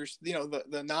providers, the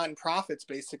nonprofits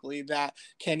basically that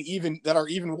are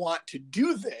even want to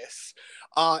do this.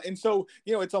 And so,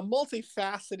 it's a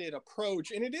multifaceted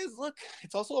approach, and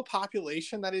it's also a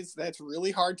population that's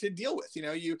really hard to deal with.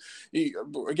 You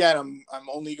again, I'm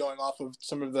only going off of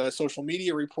some of the social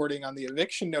media reporting on the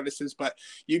eviction notices, but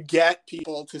you get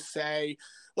people to say,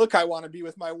 look, I want to be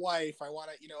with my wife. I want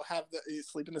to,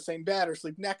 sleep in the same bed or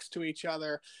sleep next to each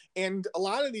other. And a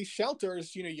lot of these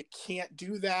shelters, you can't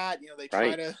do that. They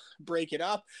try to break it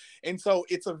up. And so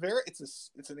it's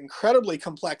an incredibly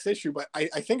complex issue, but I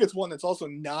think it's one that's also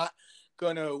not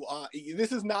going to,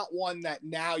 this is not one that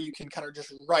now you can kind of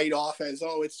just write off as,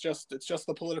 it's just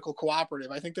the political cooperative.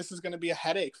 I think this is going to be a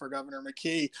headache for Governor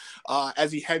McKee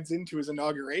as he heads into his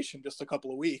inauguration just a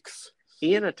couple of weeks.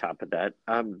 And on top of that,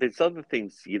 there's other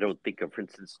things you don't think of. For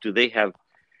instance, do they have,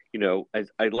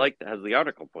 as the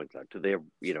article points out, do they have,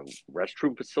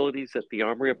 restroom facilities at the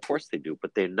Armory? Of course they do,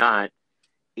 but they're not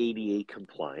ADA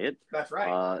compliant. That's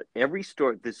right. Every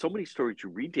store, there's so many stories you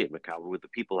read, Dan McGowan, where the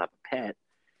people have a pet,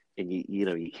 and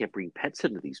you can't bring pets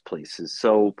into these places,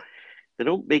 so they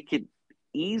don't make it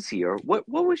easier. What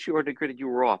was your, granted you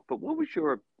were off, but what was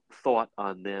your thought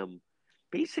on them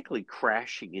basically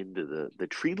crashing into the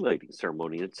tree lighting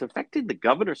ceremony? It's affecting the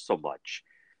governor so much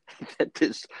that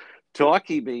this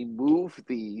talkie may move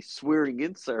the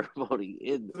swearing-in ceremony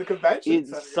the convention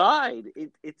inside.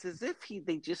 It's as if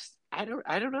they just I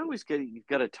don't know. He's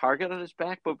got a target on his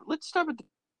back. But let's start with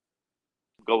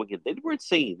going in. They weren't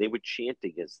singing; they were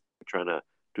chanting as they're trying to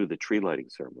do the tree lighting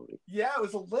ceremony. Yeah, it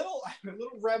was a little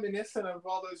reminiscent of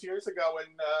all those years ago when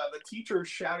the teachers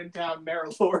shouted down Mayor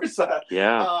Lorza.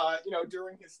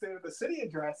 During his State of the City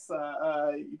address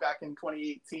back in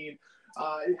 2018.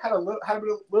 It had a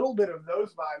little bit of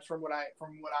those vibes from what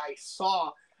I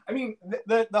saw. I mean,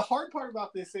 the hard part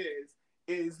about this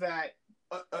is that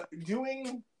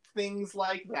doing things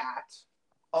like that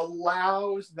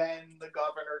allows then the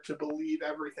governor to believe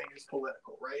everything is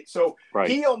political, right? So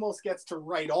he almost gets to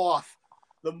write off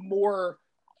the more,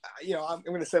 I'm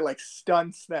going to say like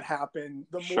stunts that happen,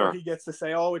 the more he gets to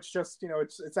say, oh, it's just,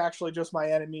 it's actually just my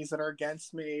enemies that are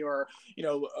against me, or,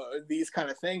 these kind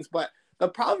of things. But the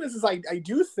problem is I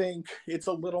do think it's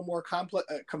a little more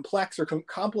complex or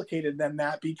complicated than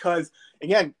that, because,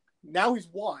 again, now he's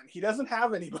won. He doesn't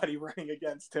have anybody running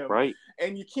against him. Right.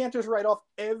 And you can't just write off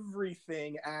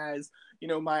everything as,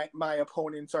 my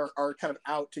opponents are kind of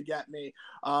out to get me.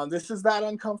 This is that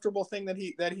uncomfortable thing that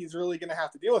he's really going to have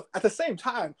to deal with. At the same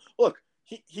time, look,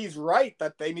 he's right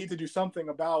that they need to do something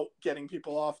about getting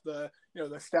people off the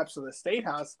steps of the State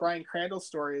House. Brian Crandall's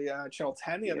story, Channel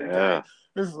 10 the other day,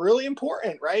 is really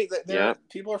important, right? That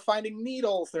people are finding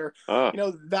needles. They're,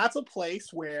 that's a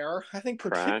place where I think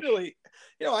particularly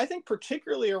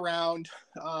around,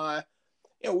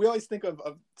 we always think of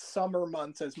summer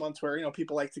months as months where,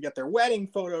 people like to get their wedding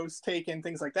photos taken,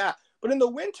 things like that. But in the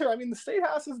winter, I mean, the State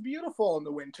House is beautiful in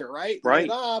the winter, right? Right.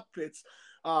 Lit up. It's,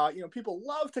 people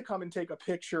love to come and take a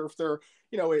picture if they're,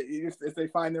 if they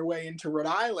find their way into Rhode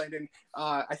Island. And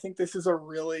I think this is a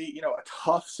really, a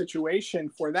tough situation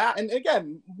for that. And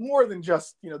again, more than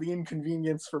just, the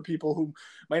inconvenience for people who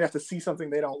might have to see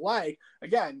something they don't like.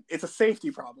 Again, it's a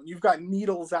safety problem. You've got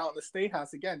needles out in the State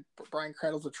House. Again, Brian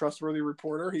Crandall's a trustworthy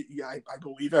reporter. I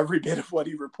believe every bit of what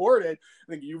he reported.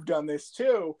 I think you've done this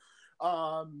too.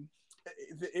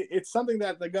 It's something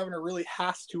that the governor really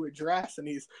has to address, and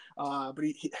he's but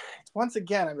he once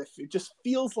again, I mean, it just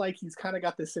feels like he's kind of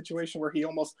got this situation where he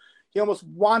almost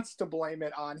wants to blame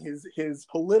it on his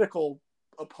political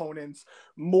opponents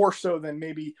more so than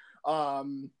maybe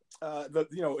address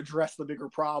the bigger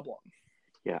problem.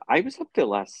 Yeah, I was up there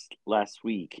last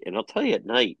week, and I'll tell you, at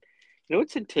night,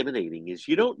 what's intimidating is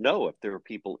you don't know if there are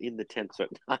people in the tents or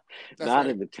not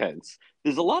in the tents.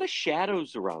 There's a lot of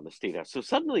shadows around the State House. So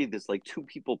suddenly there's like two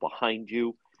people behind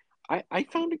you. I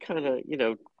found it kind of,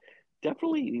 you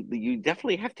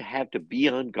definitely have to be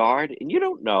on guard. And you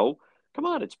don't know. Come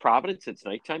on, it's Providence. It's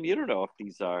nighttime. You don't know if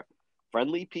these are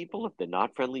friendly people, if they're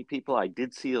not friendly people. I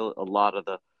did see a lot of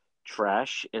the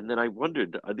trash. And then I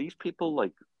wondered, are these people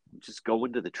like just go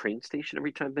into the train station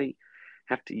every time they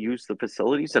have to use the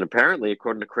facilities? And apparently,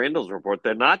 according to Crandall's report,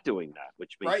 they're not doing that,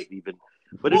 which makes it even.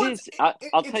 But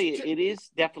I'll tell you, it is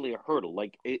definitely a hurdle.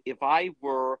 Like if I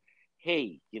were,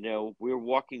 hey, we're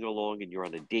walking along and you're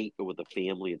on a date with a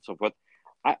family and so forth,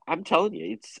 I'm telling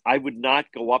you, I would not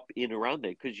go up in around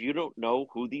there because you don't know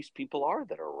who these people are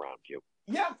that are around you.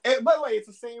 Yeah, and by the way, it's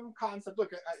the same concept.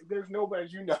 Look, there's nobody,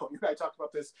 as you know, I talked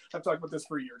about this. I've talked about this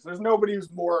for years. There's nobody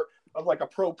who's more of like a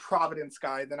pro-Providence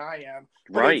guy than I am.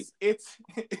 But right. It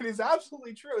is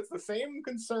absolutely true. It's the same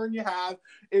concern you have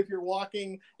if you're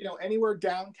walking, anywhere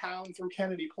downtown through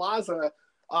Kennedy Plaza.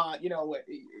 On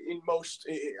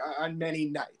many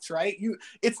nights, right?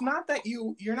 It's not that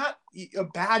you're not a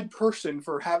bad person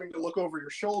for having to look over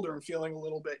your shoulder and feeling a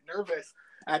little bit nervous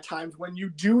at times when you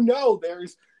do know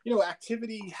there's,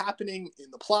 activity happening in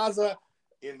the plaza,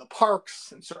 in the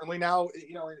parks, and certainly now,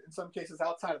 in some cases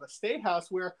outside of the State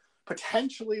House where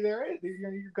potentially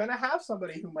you're going to have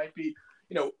somebody who might be,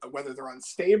 whether they're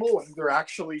unstable, whether they're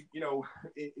actually,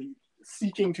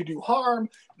 seeking to do harm.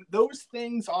 Those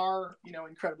things are,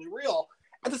 incredibly real.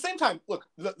 At the same time, look,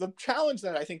 the challenge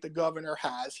that I think the governor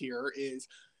has here is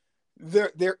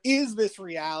there is this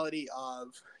reality of,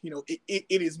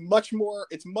 it's much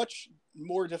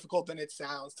more difficult than it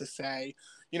sounds to say,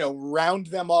 round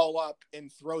them all up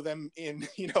and throw them in,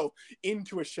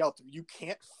 into a shelter. You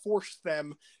can't force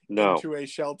them into a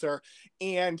shelter.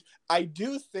 And I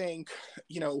do think,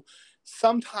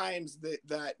 sometimes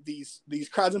that these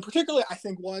crowds, and particularly I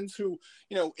think ones who,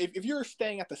 if you're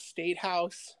staying at the State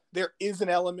House, there is an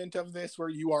element of this where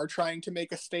you are trying to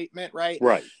make a statement, right?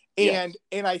 Right. And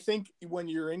I think when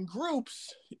you're in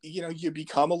groups, you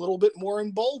become a little bit more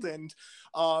emboldened.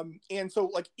 And so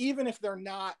like, even if they're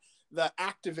not the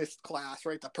activist class,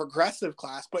 right, the progressive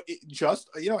class, but just,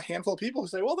 a handful of people who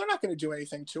say, well, they're not going to do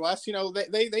anything to us.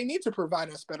 They need to provide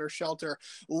us better shelter.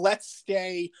 Let's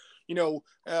stay,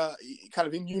 kind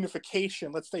of in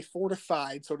unification. Let's stay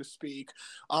fortified, so to speak.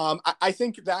 I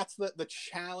think that's the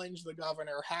challenge the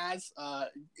governor has.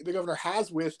 The governor has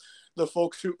with the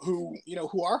folks who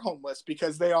are homeless,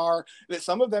 because that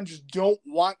some of them just don't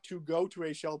want to go to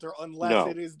a shelter unless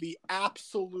it is the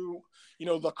absolute,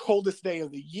 the coldest day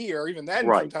of the year. Even then,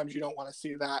 sometimes you don't want to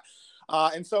see that.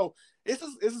 And so this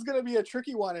is going to be a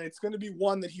tricky one, and it's going to be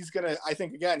one that he's going to, I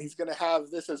think, again, he's going to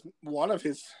have this as one of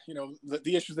his,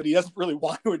 the issues that he doesn't really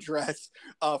want to address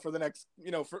for the next,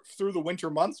 through the winter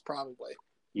months, probably.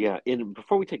 Yeah, and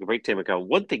before we take a break, Tamika,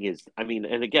 one thing is, I mean,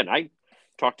 and again, I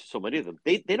talked to so many of them,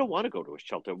 they don't want to go to a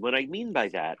shelter. What I mean by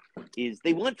that is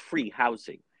they want free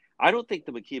housing. I don't think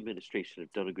the McKee administration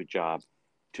have done a good job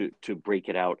to break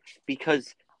it out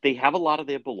because they have a lot of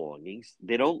their belongings.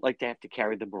 They don't like to have to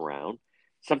carry them around.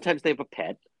 Sometimes they have a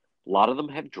pet. A lot of them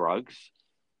have drugs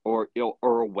or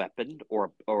a weapon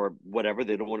or whatever.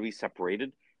 They don't want to be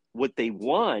separated. What they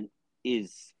want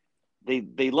is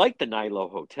they like the Nilo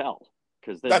Hotel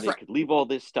because then That's they right. could leave all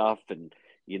this stuff and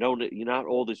you're not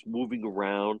all this moving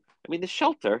around. I mean, the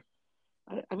shelter.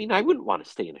 I mean, I wouldn't want to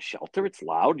stay in a shelter. It's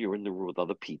loud. You're in the room with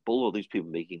other people. All these people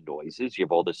making noises. You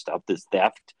have all this stuff. There's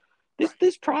theft.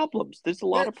 There's problems. There's a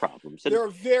lot of problems. And there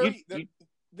are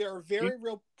very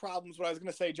real problems. What I was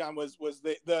going to say, John, was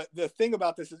the thing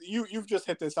about this is you've just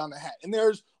hit this on the head. And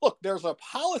there's a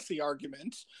policy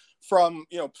argument from,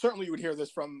 certainly you would hear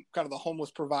this from kind of the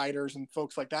homeless providers and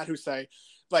folks like that who say,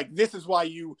 like, this is why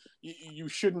you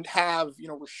shouldn't have,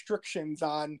 restrictions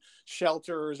on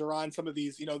shelters or on some of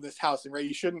these, this housing, right?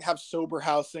 You shouldn't have sober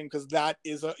housing because that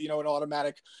is an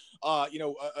automatic, a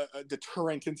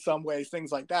deterrent in some ways,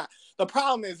 things like that. The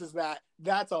problem is that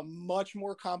that's a much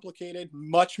more complicated,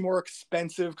 much more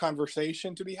expensive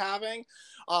conversation to be having.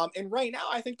 And right now,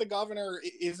 I think the governor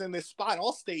is in this spot.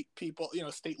 All state people,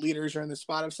 state leaders are in this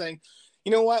spot of saying,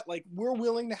 you know what, like, we're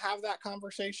willing to have that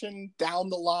conversation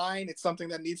down the line. It's something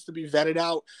that needs to be vetted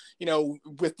out,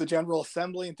 with the General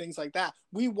Assembly and things like that.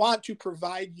 We want to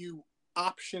provide you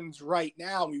options right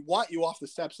now. We want you off the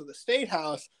steps of the State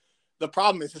House. The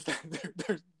problem is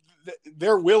that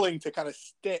they're willing to kind of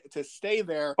stay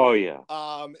there. Oh, yeah.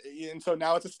 And so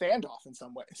now it's a standoff in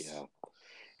some ways.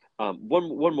 Yeah.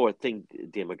 One more thing,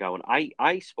 Dan McGowan.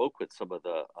 I spoke with some of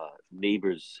the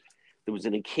neighbors. There was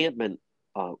an encampment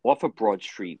off of Broad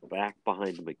Street, back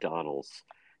behind the McDonald's,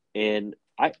 and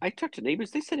I talked to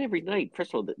neighbors. They said every night.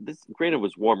 First of all, this granted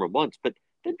was warmer months, but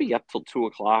they'd be up till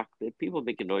 2:00. People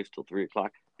making noise till 3:00.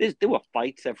 There were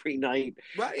fights every night.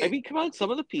 Right. I mean, come on.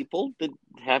 Some of the people that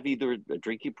have either a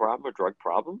drinking problem or drug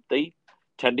problem, they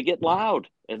tend to get loud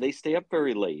and they stay up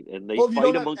very late and they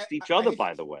fight amongst each other.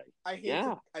 By the way, I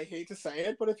hate to say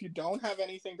it, but if you don't have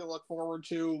anything to look forward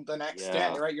to the next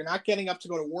day, right? You're not getting up to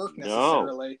go to work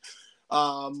necessarily.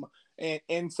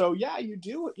 And so, yeah, you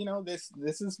do, this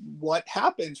is what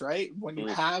happens, right? When you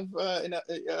have, a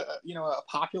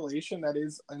population that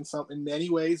is in many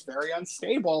ways very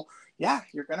unstable. Yeah,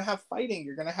 you're going to have fighting.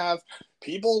 You're going to have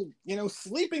people,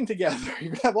 sleeping together. You're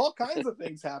going to have all kinds of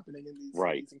things happening in these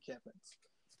encampments.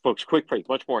 Folks, quick break.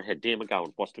 Much more ahead. Dan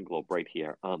McGowan, Boston Globe, right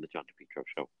here on the John DePetro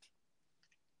Show.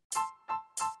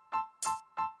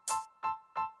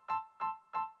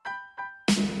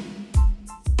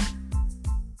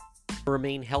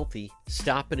 Remain healthy,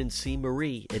 stop in and see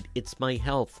Marie at It's My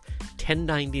Health,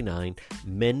 1099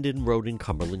 Mendon Road in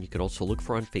Cumberland. You can also look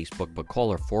for her on Facebook, but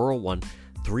call her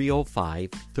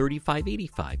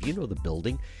 401-305-3585. You know the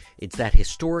building. It's that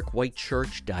historic white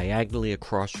church diagonally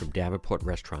across from Davenport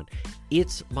Restaurant.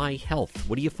 It's My Health.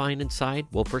 What do you find inside?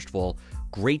 Well, first of all,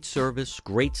 great service,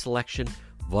 great selection,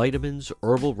 vitamins,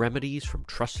 herbal remedies from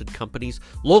trusted companies,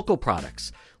 local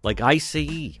products like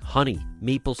ICE, honey,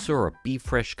 maple syrup, beef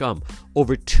fresh gum,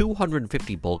 over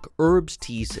 250 bulk herbs,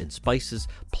 teas, and spices,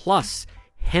 plus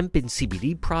hemp and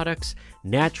CBD products,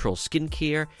 natural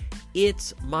skincare.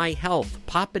 It's My Health.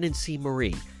 Pop in and see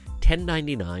Marie.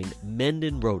 1099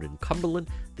 Mendon Road in Cumberland.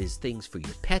 There's things for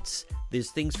your pets.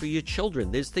 There's things for your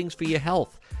children. There's things for your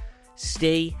health.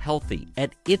 Stay healthy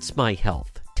at It's My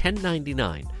Health.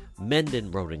 1099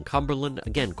 Mendon Road in Cumberland.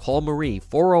 Again, call Marie,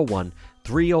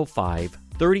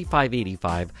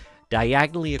 401-305-3585,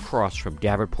 diagonally across from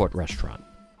Davenport Restaurant.